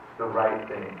the right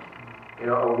thing. You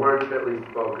know, a word fitly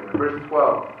spoken. Verse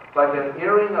 12, like an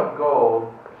earring of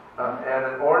gold and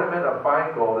an ornament of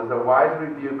fine gold is a wise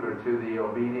rebuker to the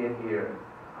obedient ear.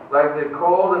 Like the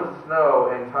cold of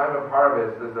snow in time of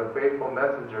harvest is a faithful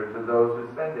messenger to those who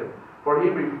send him. For he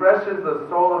refreshes the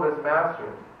soul of his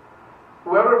masters.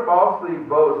 Whoever falsely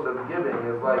boasts of giving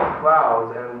is like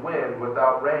clouds and wind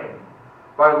without rain.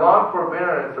 By long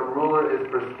forbearance a ruler is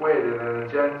persuaded, and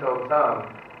a gentle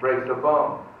tongue breaks a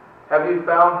bone. Have you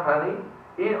found honey?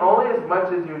 Eat only as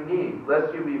much as you need,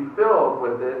 lest you be filled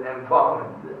with it and vomit.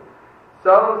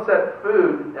 Seldom set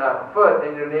foot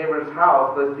in your neighbor's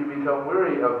house, lest you become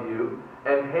weary of you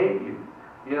and hate you.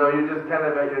 You know, you're just kind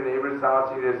of at your neighbor's house,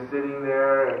 you're just sitting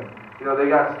there, and, you know, they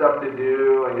got stuff to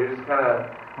do, and you're just kind of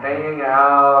hanging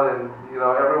out, and, you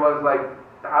know, everyone's like,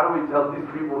 how do we tell these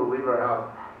people to leave our house?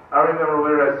 I remember we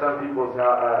were at some people's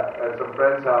house, at some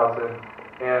friend's house,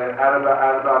 and at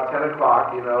about 10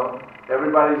 o'clock, you know,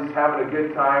 everybody's having a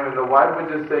good time, and the wife would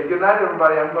just say, good night,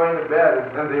 everybody, I'm going to bed,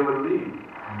 and then they would leave.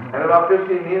 And about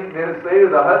 15 minutes later,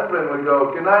 the husband would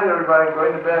go, good night, everybody, I'm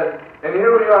going to bed. And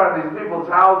here we are in these people's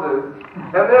houses,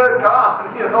 and they're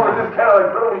gone. You know, it's just kind of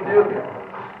like, what do we do here?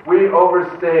 We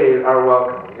overstayed our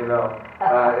welcome, you know.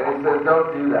 And he says,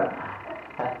 don't do that.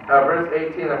 Verse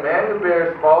 18, a man who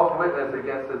bears false witness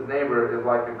against his neighbor is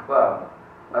like a club,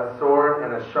 a sword,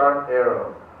 and a sharp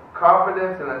arrow.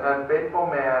 Confidence in an unfaithful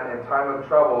man in time of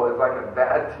trouble is like a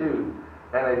bad tooth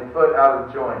and a foot out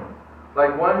of joint.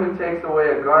 Like one who takes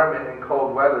away a garment in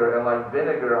cold weather, and like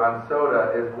vinegar on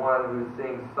soda is one who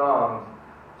sings songs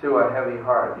to a heavy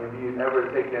heart. Have you ever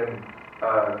taken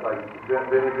like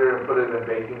vinegar and put it in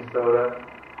baking soda?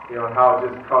 You know, how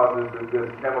it just causes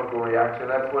this chemical reaction.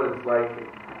 That's what it's like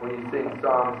when you sing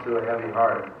songs to a heavy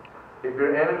heart. If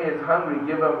your enemy is hungry,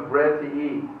 give him bread to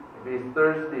eat. If he's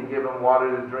thirsty, give him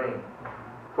water to drink.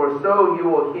 For so you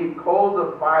will heap coals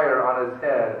of fire on his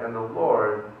head, and the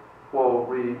Lord will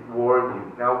reward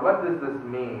you. Now, what does this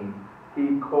mean?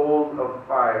 Heap coals of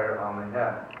fire on the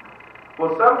head.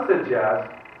 Well, some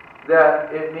suggest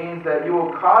that it means that you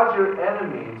will cause your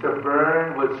enemy to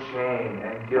burn with shame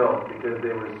and guilt because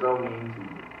they were so mean to you.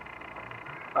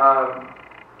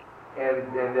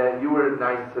 And that you were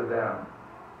nice to them.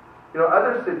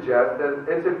 Others suggest that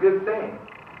it's a good thing.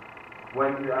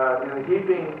 When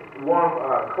heaping warm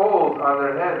coals on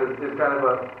their head is kind of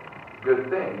a good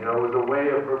thing. It was a way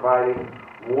of providing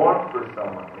warmth for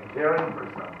someone and caring for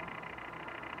someone.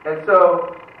 And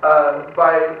so,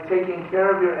 by taking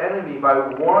care of your enemy, by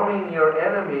warming your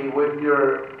enemy with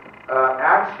your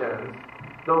actions,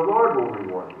 the Lord will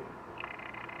reward you.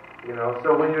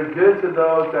 So when you're good to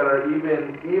those that are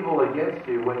even evil against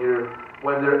you,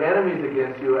 when they're enemies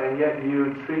against you, and yet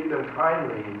you treat them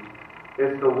kindly,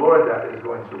 it's the Lord that is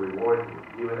going to reward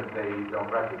you, even if they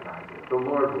don't recognize it. The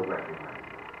Lord will recognize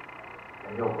it,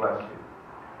 and He'll bless you.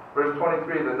 Verse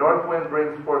 23, the north wind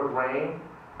brings forth rain,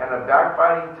 and a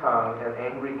backbiting tongue, and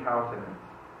angry countenance.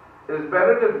 It is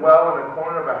better to dwell in a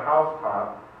corner of a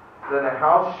housetop than a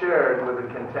house shared with a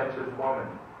contentious woman.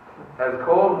 As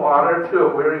cold water to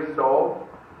a weary soul,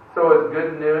 so is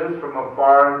good news from a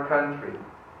far country.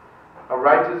 A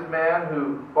righteous man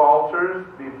who falters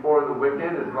before the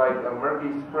wicked is like a murky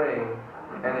spring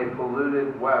and a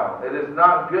polluted well. It is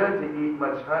not good to eat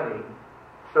much honey,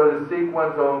 so to seek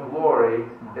one's own glory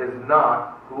is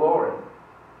not glory.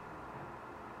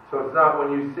 So it's not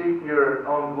when you seek your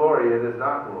own glory, it is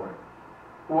not glory.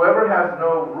 Whoever has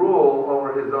no rule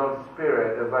over his own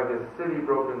spirit is like a city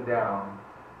broken down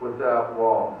without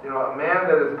walls. A man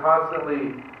that is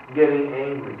constantly getting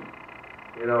angry.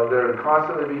 They're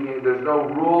constantly there's no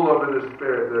rule over their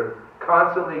spirit. They're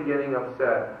constantly getting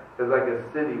upset. Is like a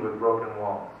city with broken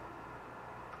walls.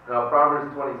 Now,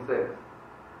 Proverbs 26.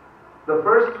 The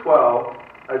first 12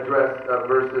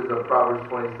 verses of Proverbs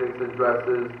 26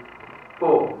 addresses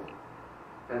fools.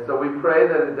 And so we pray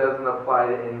that it doesn't apply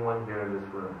to anyone here in this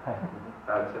room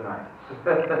tonight.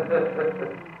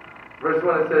 Verse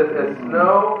 1, it says, as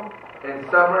snow in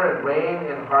summer and rain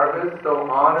in harvest, so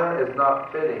honor is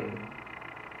not fitting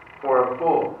for a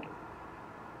fool.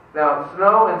 Now,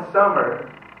 snow in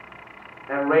summer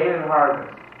and rain in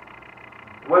harvest.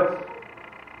 What's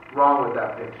wrong with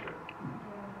that picture?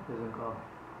 Doesn't go.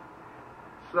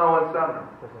 Snow in summer.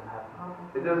 Doesn't happen.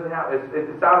 It doesn't happen.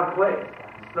 It's out of place.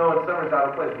 Snow in summer is out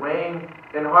of place. Rain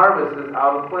in harvest is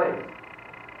out of place.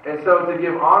 And so to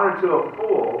give honor to a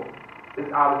fool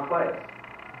is out of place.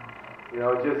 It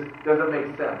just doesn't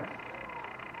make sense.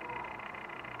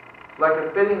 Like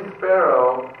a fitting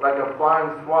sparrow, like a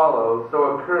flying swallow,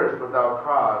 so a curse without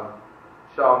cause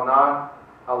shall not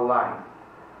alight.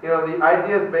 The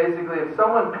idea is basically if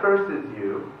someone curses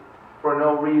you for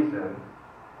no reason,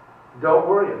 don't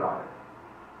worry about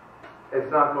it.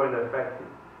 It's not going to affect you.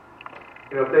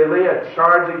 If they lay a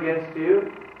charge against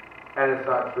you and it's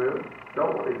not true,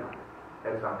 don't worry about it.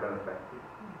 It's not going to affect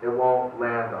you. It won't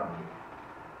land on you.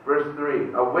 Verse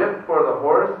 3, a whip for the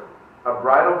horse, a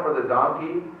bridle for the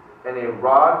donkey, and a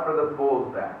rod for the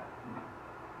fool's back.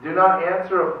 Do not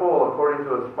answer a fool according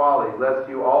to his folly, lest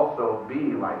you also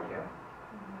be like him.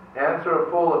 Answer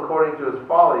a fool according to his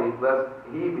folly, lest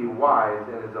he be wise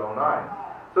in his own eyes.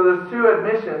 So there's two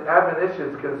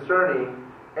admonitions concerning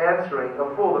answering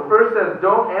a fool. The first says,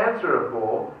 don't answer a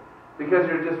fool because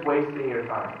you're just wasting your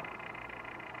time.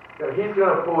 He's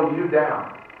going to pull you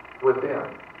down with him.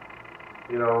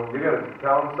 You're going to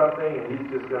tell him something and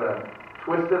he's just going to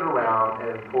twist it around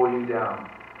and pull you down.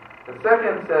 The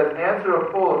second says, answer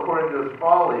a fool according to his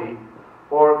folly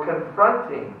or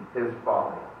confronting his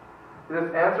folly.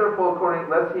 This answer a fool according,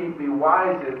 lest he be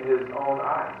wise in his own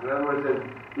eyes. In other words,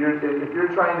 if you're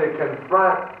trying to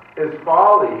confront his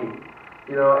folly,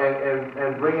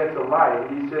 and bring it to light,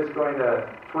 he's just going to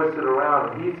twist it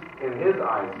around. And in his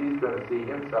eyes, he's going to see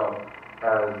himself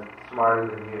as smarter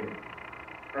than you.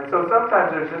 And so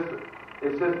sometimes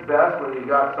it's just best when you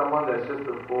got someone that's just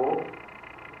a fool,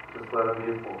 just let him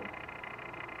be a fool.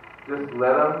 Just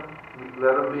let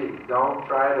them be. Don't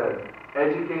try to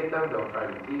educate them. Don't try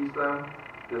to teach them.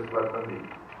 Just let them be.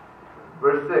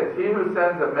 Verse 6, he who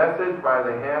sends a message by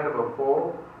the hand of a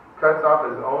fool cuts off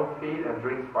his own feet and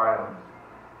drinks violence.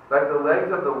 Like the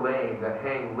legs of the lame that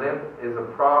hang limp is a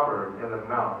proverb in the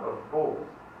mouth of fools.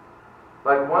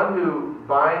 Like one who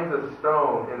binds a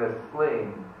stone in a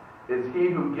sling is he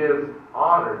who gives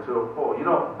honor to a fool. You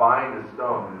don't bind a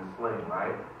stone in a sling,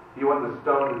 right? You want the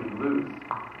stone to be loose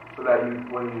so that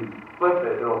when you flip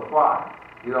it, it'll fly.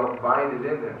 You don't bind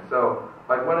it in there. So,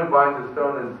 like one who binds a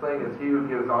stone in a sling is he who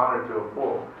gives honor to a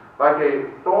fool. Like a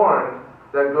thorn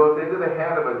that goes into the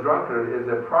hand of a drunkard is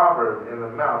a proverb in the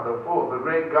mouth of fools. The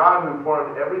great God who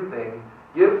formed everything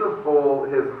gives the fool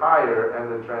his hire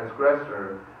and the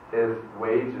transgressor his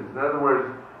wages. In other words,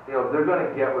 they're going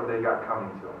to get what they got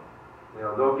coming to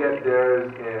them. They'll get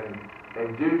theirs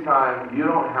in due time. You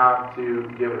don't have to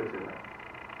give it to them.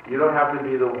 You don't have to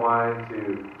be the one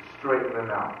to straighten them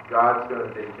out. God's going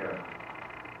to take care of them.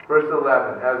 Verse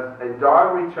 11, as a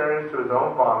dog returns to his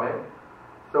own vomit,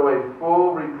 so a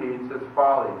fool repeats his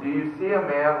folly. Do you see a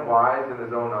man wise in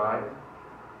his own eyes?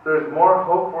 There's more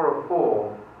hope for a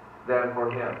fool than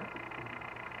for him.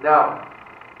 Now,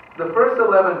 the first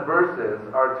 11 verses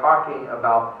are talking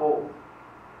about fools.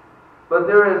 But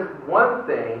there is one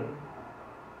thing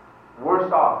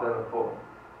worse off than a fool.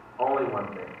 Only one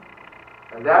thing.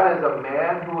 And that is a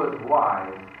man who is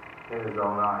wise in his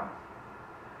own eyes.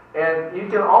 And you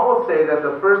can almost say that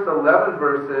the first 11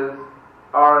 verses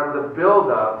are the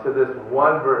build-up to this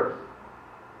one verse.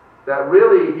 That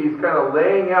really he's kind of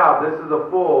laying out, this is a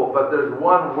fool, but there's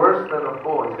one worse than a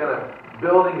fool. He's kind of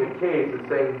building a case and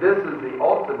saying this is the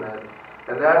ultimate,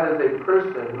 and that is a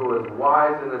person who is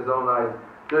wise in his own eyes.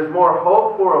 There's more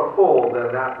hope for a fool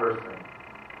than that person.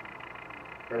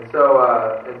 And so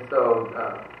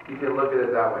you can look at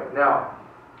it that way. Now,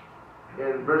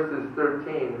 in verses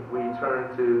 13, we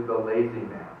turn to the lazy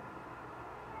man.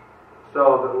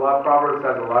 So Proverbs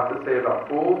has a lot to say about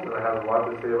fools, and it has a lot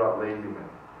to say about lazy men.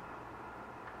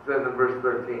 It says in verse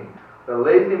 13, the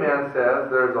lazy man says,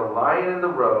 there's a lion in the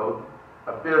road,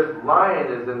 a fierce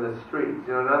lion is in the streets.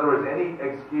 In other words, any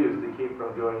excuse to keep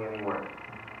from doing any work.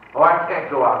 Oh, I can't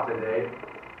go out today.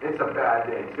 It's a bad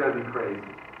day. It's going to be crazy.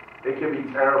 It can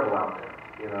be terrible out there.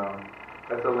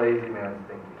 That's a lazy man's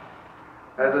thinking.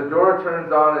 As the door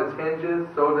turns on its hinges,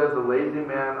 so does the lazy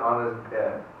man on his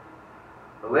bed.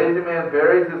 The lazy man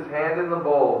buries his hand in the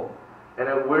bowl, and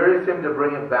it wearies him to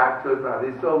bring it back to his mouth.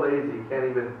 He's so lazy, he can't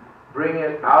even bring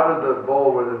it out of the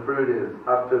bowl where the fruit is,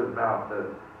 up to his mouth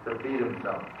to feed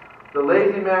himself. The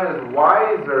lazy man is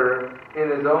wiser in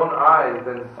his own eyes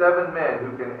than 7 men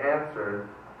who can answer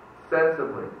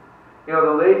sensibly.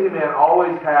 The lazy man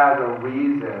always has a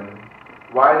reason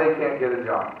why they can't get a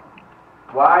job.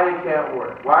 Why they can't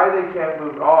work. Why they can't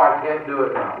move. Oh, I can't do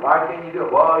it now. Why can't you do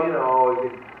it? Well, you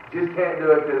just can't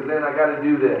do it because then I got to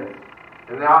do this.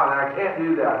 And I can't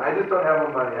do that. And I just don't have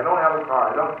the money. I don't have a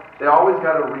car. They always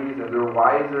got a reason. They're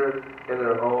wiser in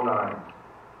their own eyes.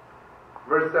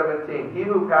 Verse 17, he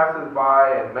who passes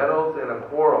by and meddles in a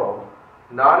quarrel,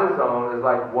 not his own, is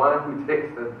like one who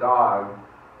takes a dog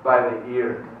by the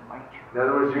ear. In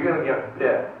other words, you're going to get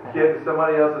bit. Get into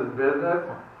somebody else's business,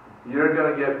 you're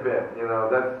going to get bit.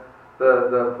 That's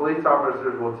the police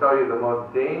officers will tell you the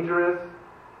most dangerous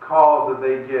calls that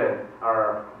they get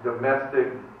are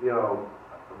domestic,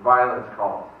 violence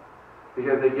calls.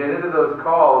 Because they get into those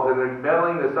calls and they're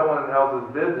meddling to someone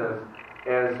else's business,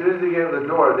 and as soon as they get in the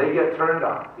door, they get turned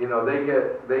on. They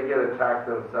get attacked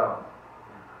themselves.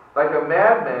 Like a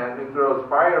madman who throws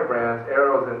firebrands,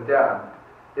 arrows, and death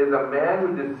is a man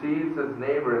who deceives his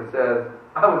neighbor and says,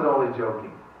 I was only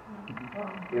joking.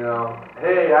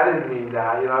 Hey, I didn't mean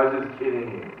that. I was just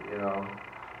kidding you.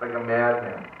 Like a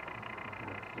madman.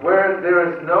 Where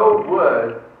there is no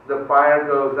wood, the fire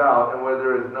goes out, and where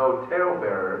there is no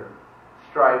talebearer,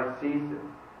 strife ceases.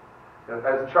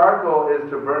 As charcoal is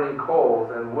to burning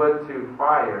coals and wood to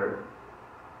fire,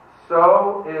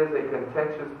 so is a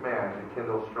contentious man to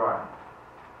kindle strife.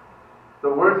 The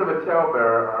words of a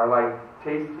talebearer are like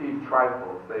tasty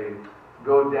trifles. They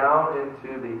go down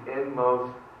into the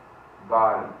inmost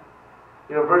body.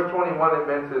 Verse 21, it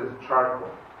mentions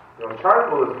charcoal.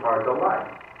 Charcoal is hard to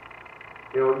light.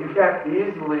 You can't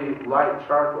easily light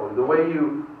charcoal. The way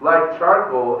you light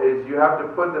charcoal is you have to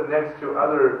put them next to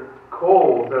other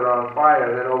coals that are on fire,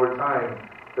 and then over time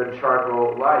the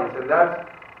charcoal lights. And that's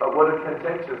what a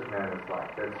contentious man is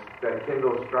like, that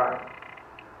kindles strife.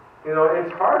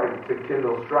 It's hard to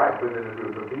kindle strife within a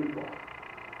group of people.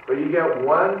 But you get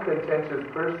one contentious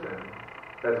person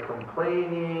that's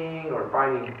complaining or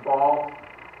finding fault,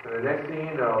 and the next thing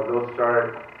you know, they'll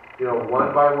start,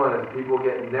 one by one, as people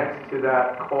get next to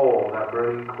that coal, that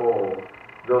burning coal,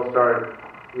 they'll start,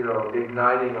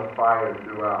 igniting a fire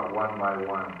throughout, one by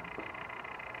one.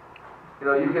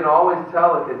 You can always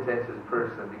tell a contentious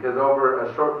person because over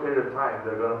a short period of time,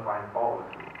 they're going to find fault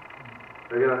with you.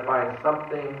 They're going to find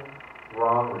something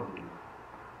wrong with you.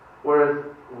 Whereas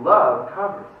love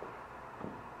covers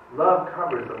it. Love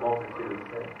covers a multitude of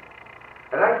things.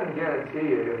 And I can guarantee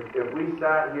you, if we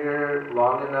sat here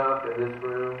long enough in this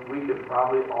room, we could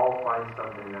probably all find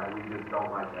something that we just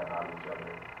don't like about each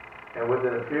other. And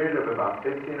within a period of about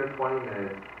 15 or 20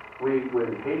 minutes, we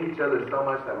would hate each other so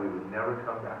much that we would never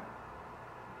come back.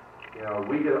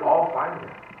 We could all find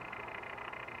that.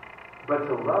 But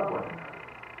to love one another,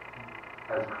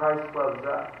 as Christ loves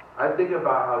us. I think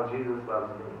about how Jesus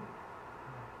loves me.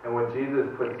 and what Jesus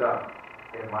puts up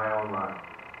in my own life.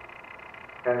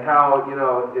 And how,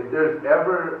 if there's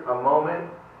ever a moment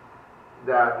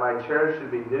that my chair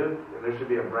should be nuked and there should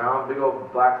be a brown, big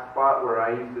old black spot where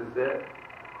I used to sit,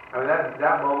 I mean,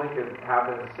 that moment can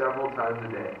happen several times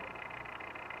a day.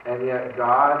 And yet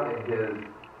God in His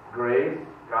grace,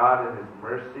 God in His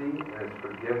mercy and His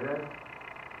forgiveness,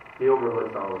 He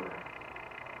overlooks all of that.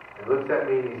 He looks at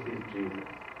me and He sees Jesus.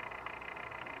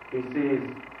 He sees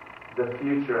the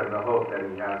future and the hope that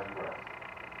He has for us.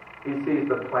 He sees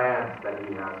the plans that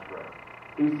He has for us.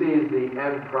 He sees the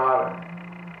end product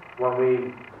when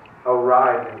we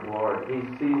arrive in glory. He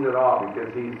sees it all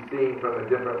because He's seeing from a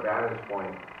different vantage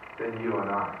point than you and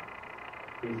I.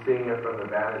 He's seeing it from the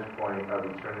vantage point of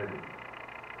eternity.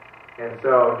 And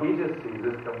so He just sees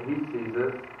us, He sees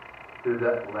us through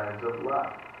that lens of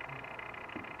love.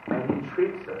 And He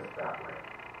treats us that way.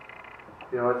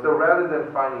 So rather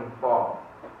than finding fault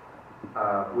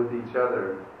with each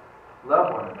other,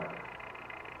 love one another.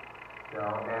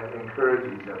 And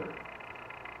encourage each other.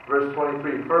 Verse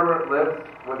 23, fervent lips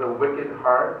with a wicked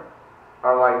heart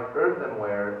are like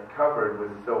earthenware covered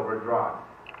with silver dross.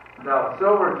 Now,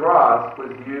 silver dross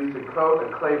was used to coat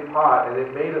a clay pot, and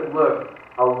it made it look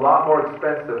a lot more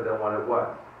expensive than what it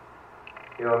was.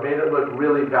 It made it look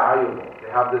really valuable.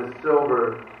 They have this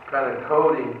silver kind of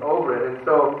coating over it, and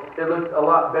so it looked a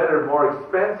lot better, more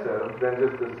expensive than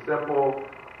just a simple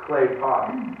clay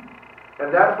pot.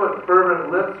 And that's what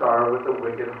fervent lips are with a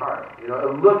wicked heart. It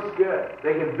looks good.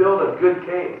 They can build a good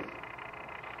case,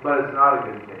 but it's not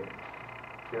a good case.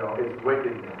 It's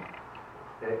wickedness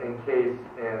encased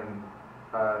in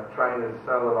trying to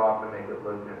sell it off and make it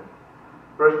look good.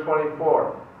 Verse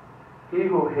 24, he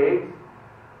who hates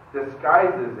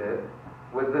disguises it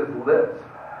with his lips.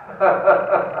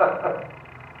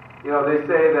 They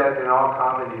say that in all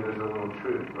comedy there's a little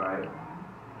truth, right?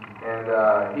 And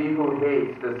he who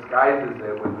hates disguises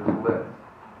it with his lips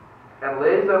and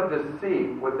lays up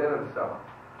deceit within himself.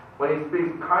 When he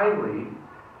speaks kindly,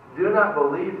 do not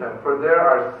believe him, for there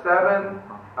are 7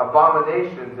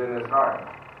 abominations in his heart.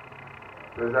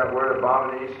 There's that word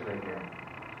abomination again.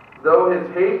 Though his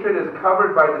hatred is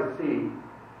covered by deceit,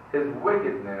 his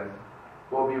wickedness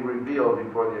will be revealed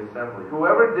before the assembly.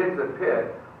 Whoever digs a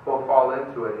pit will fall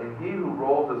into it, and he who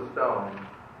rolls a stone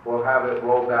will have it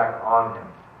roll back on him.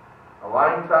 A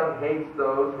lying tongue hates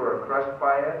those who are crushed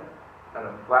by it, and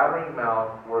a flattering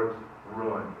mouth works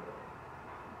ruin.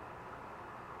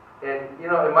 And,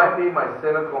 it might be my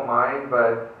cynical mind,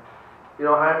 but,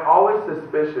 I'm always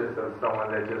suspicious of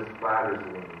someone that just flatters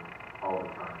me all the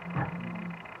time.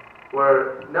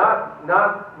 Where,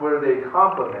 not where they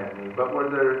compliment me, but where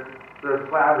they're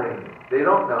flattering me. They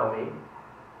don't know me,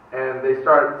 and they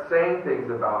start saying things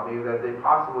about me that they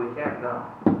possibly can't know.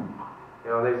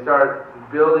 They start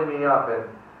building me up, and,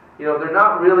 they're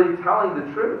not really telling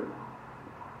the truth,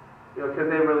 because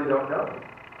they really don't know me.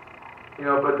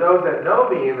 But those that know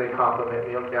me and they compliment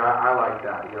me, okay, I like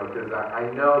that, because I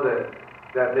know that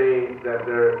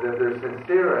they're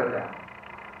sincere in that.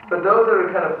 But those that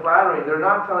are kind of flattering, they're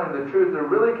not telling the truth. They're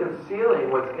really concealing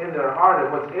what's in their heart,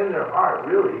 and what's in their heart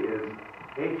really is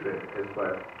hatred, is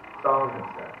what Solomon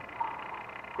says.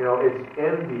 It's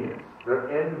envious. They're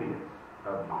envious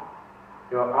of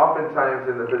you. Oftentimes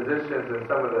in the positions and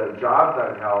some of the jobs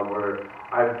I've held where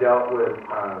I've dealt with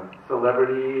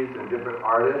celebrities and different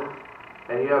artists,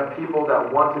 and you have people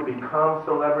that want to become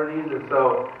celebrities, and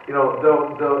so,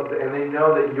 and they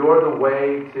know that you're the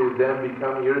way to them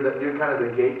becoming, you're kind of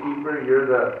the gatekeeper, you're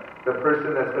the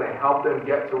person that's going to help them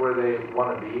get to where they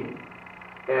want to be.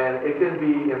 And it could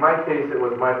be, in my case, it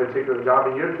was my particular job.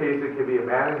 In your case, it could be a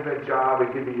management job.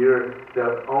 It could be you're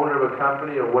the owner of a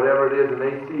company or whatever it is, and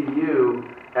they see you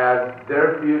as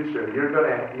their future. You're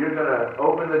gonna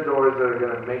open the doors that are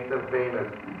gonna make them famous,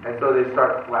 and so they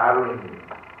start flattering you.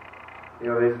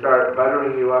 They start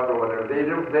buttering you up or whatever.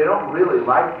 They don't really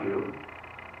like you.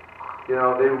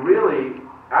 They really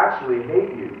actually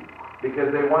hate you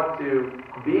because they want to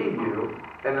be you,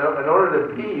 and in order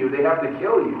to be you, they have to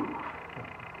kill you.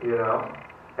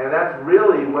 And that's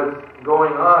really what's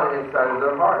going on inside of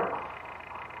their heart.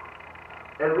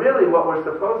 And really what we're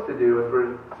supposed to do is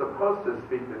we're supposed to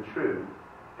speak the truth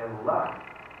and love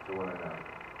to one another.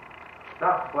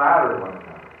 Not flatter one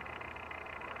another.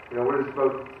 We're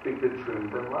supposed to speak the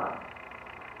truth and love.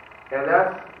 And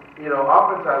that's,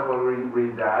 oftentimes when we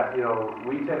read that,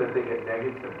 we tend to think it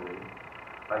negatively.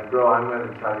 Like, girl, I'm going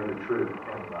to tell you the truth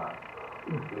and love.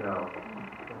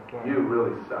 You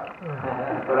really suck.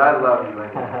 But I love you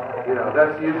anyway.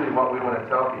 That's usually what we want to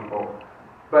tell people.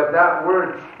 But that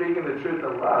word, speaking the truth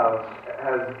and love,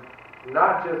 has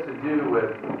not just to do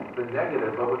with the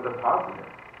negative, but with the positive.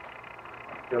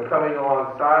 coming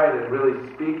alongside and really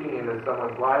speaking into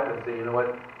someone's life and say, you know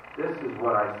what, this is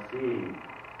what I see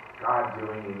God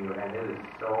doing in you, and it is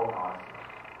so awesome.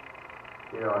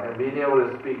 And being able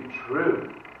to speak truth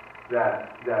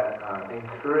that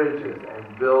encourages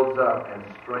and builds up and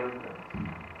strengthens.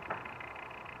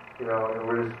 And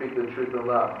we're to speak the truth in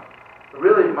love.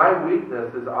 Really, my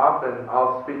weakness is often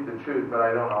I'll speak the truth, but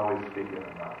I don't always speak it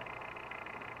enough.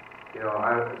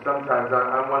 Sometimes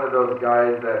I'm one of those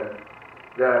guys that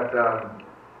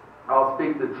I'll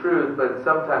speak the truth, but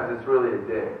sometimes it's really a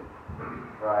dig,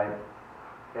 right?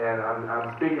 And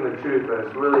I'm speaking the truth, but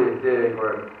it's really a dig,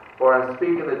 or I'm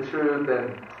speaking the truth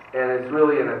and it's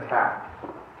really an attack.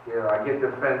 I get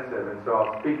defensive, and so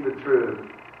I'll speak the truth,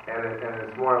 and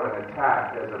it's more of an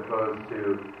attack as opposed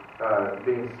to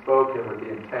being spoken with the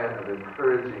intent of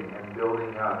encouraging and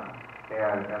building up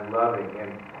and loving.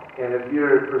 And if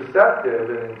you're perceptive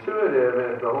and intuitive,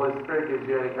 and if the Holy Spirit gives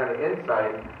you any kind of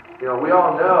insight, we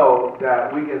all know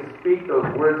that we can speak those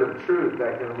words of truth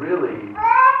that can really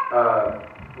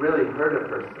hurt a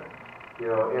person,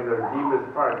 in their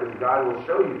deepest part, because God will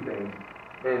show you things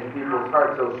in people's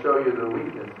hearts. He'll show you their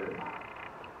weaknesses.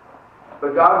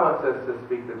 But God wants us to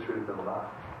speak the truth in love.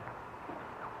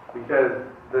 Because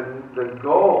the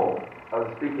goal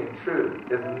of speaking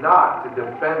truth is not to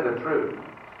defend the truth.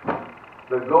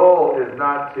 The goal is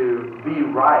not to be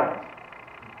right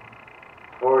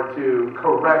or to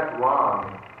correct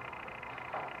wrong.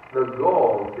 The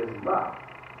goal is love.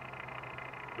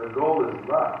 The goal is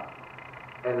love.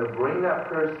 And to bring that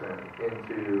person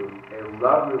into a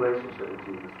love relationship with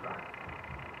Jesus Christ.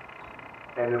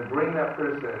 And to bring that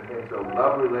person into a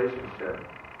love relationship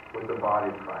with the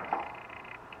body of Christ.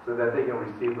 So that they can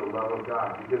receive the love of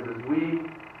God. Because as we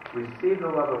receive the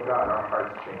love of God, our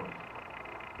hearts change.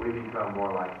 We become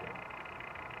more like Him.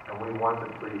 And we want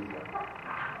to please Him.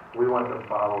 We want to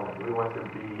follow Him. We want to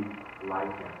be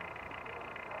like Him.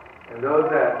 And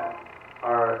those that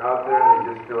are out there and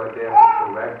they just feel like they have to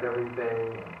correct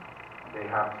everything, and they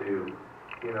have to,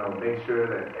 make sure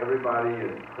that everybody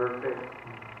is perfect,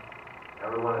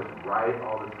 everyone is right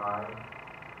all the time.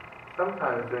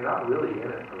 Sometimes they're not really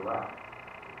in it for love.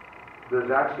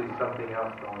 There's actually something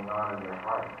else going on in their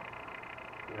heart.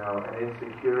 An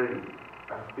insecurity,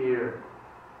 a fear.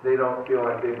 They don't feel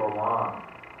like they belong.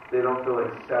 They don't feel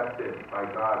accepted by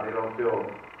God. They don't feel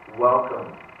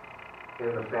welcome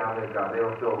in the family of God. They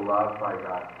don't feel loved by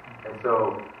God. And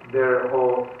so their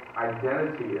whole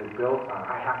identity is built on,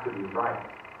 I have to be right.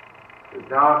 Because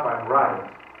now if I'm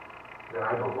right, then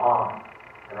I belong.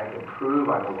 And I can prove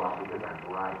I belong because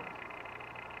I'm right.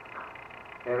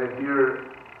 And if you're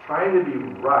trying to be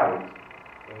right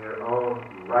in your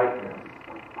own rightness,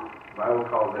 the Bible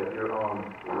calls it your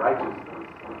own righteousness,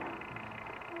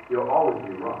 you'll always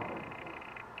be wrong.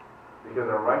 Because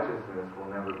our righteousness will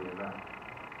never be enough.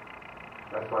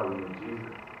 That's why we need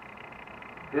Jesus.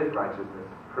 His righteousness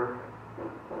is perfect.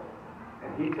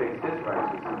 And He takes His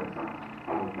righteousness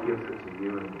and He gives it to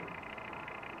you and me.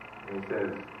 And He says,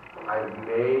 I have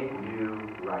made you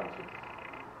righteous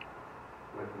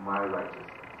with my righteousness.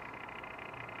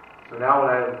 So now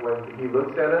when He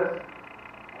looks at us,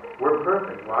 we're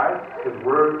perfect. Why? Because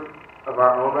we're of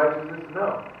our own righteousness?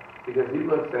 No. Because He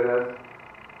looks at us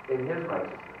in His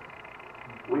righteousness.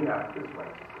 We have His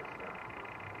righteousness now.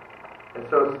 And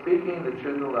so speaking the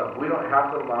truth in love, we don't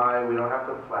have to lie, we don't have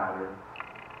to flatter.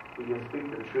 We can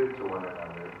speak the truth to one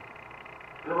another.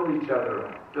 Build each other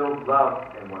up. Build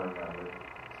love in one another.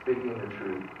 Speaking the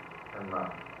truth in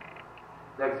love.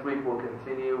 Next week we'll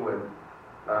continue with,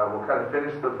 we'll kind of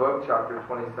finish the book, chapter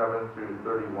 27 through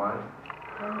 31.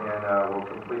 And we'll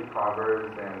complete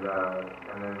Proverbs, and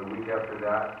then the week after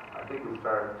that, I think we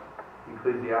start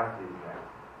Ecclesiastes next.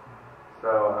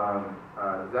 So,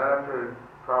 is that after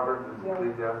Proverbs is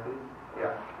Ecclesiastes?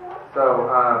 Yeah.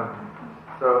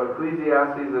 So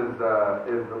Ecclesiastes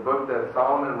is the book that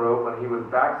Solomon wrote when he was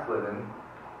backslidden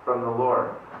from the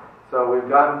Lord. So we've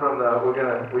gotten from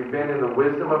we've been in the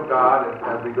wisdom of God, and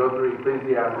as we go through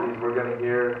Ecclesiastes, we're going to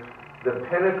hear the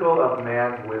pinnacle of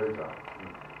man's wisdom.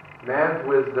 Man's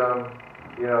wisdom,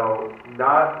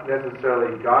 not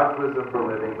necessarily God's wisdom for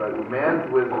living, but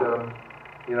man's wisdom,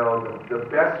 the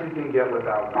best you can get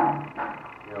without God.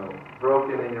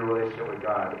 Broken in your relationship with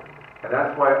God. And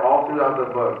that's why all throughout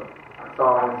the book,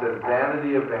 Solomon says,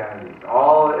 vanity of vanities.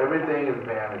 Everything is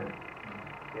vanity.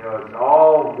 It's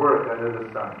all work under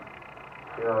the sun.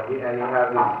 And he has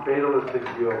this fatalistic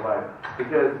view of life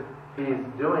because he's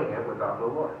doing it without the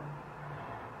Lord.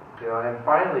 And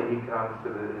finally he comes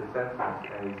to his senses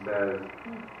and he says,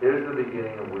 here's the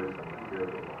beginning of wisdom, the fear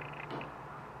of the Lord.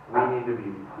 We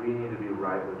need to be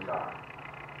right with God.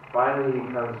 finally he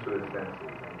comes to his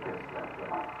senses and gets that way.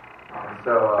 And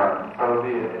so it'll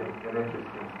be an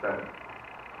interesting study.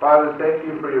 Father, thank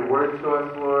you for your word to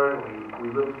us, Lord. We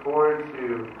look forward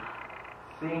to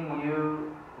seeing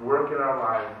you work in our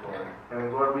lives, Lord.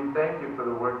 And Lord, we thank you for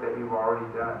the work that you've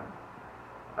already done.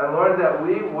 And Lord, that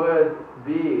we would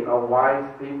be a wise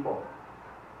people.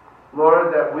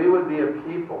 Lord, that we would be a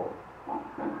people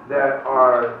that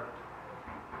are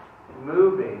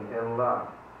moving in love,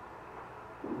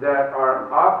 that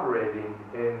are operating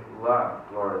in love,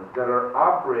 Lord, that are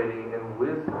operating in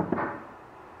wisdom,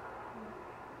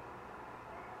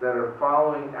 that are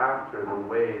following after the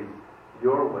ways,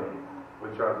 your ways,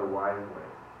 which are the wise ways.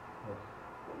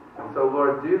 And so,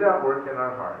 Lord, do that work in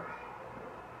our hearts.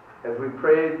 As we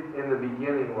prayed in the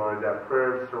beginning, Lord, that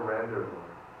prayer of surrender,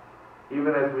 Lord.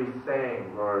 Even as we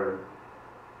sang, Lord,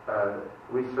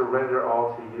 we surrender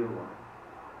all to you, Lord.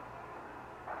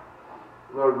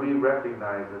 Lord, we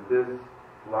recognize that this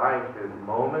life is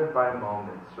moment by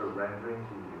moment surrendering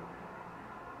to you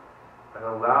and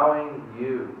allowing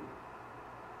you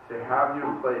to have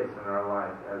your place in our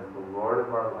life as the Lord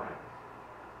of our lives.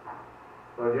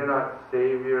 Lord, you're not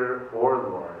Savior or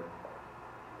Lord.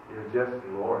 You're just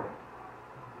Lord.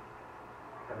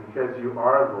 And because you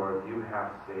are Lord, you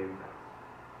have saved us.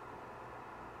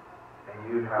 And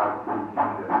you have redeemed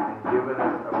us and given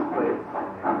us a place in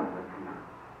heaven with you.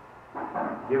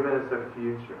 Given us a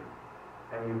future.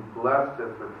 And you've blessed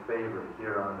us with favor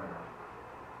here on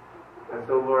earth. And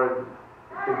so, Lord,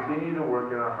 continue to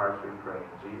work in our hearts, we pray.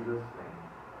 In Jesus' name.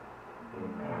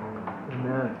 Amen.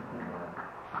 Amen.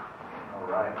 All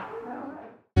right.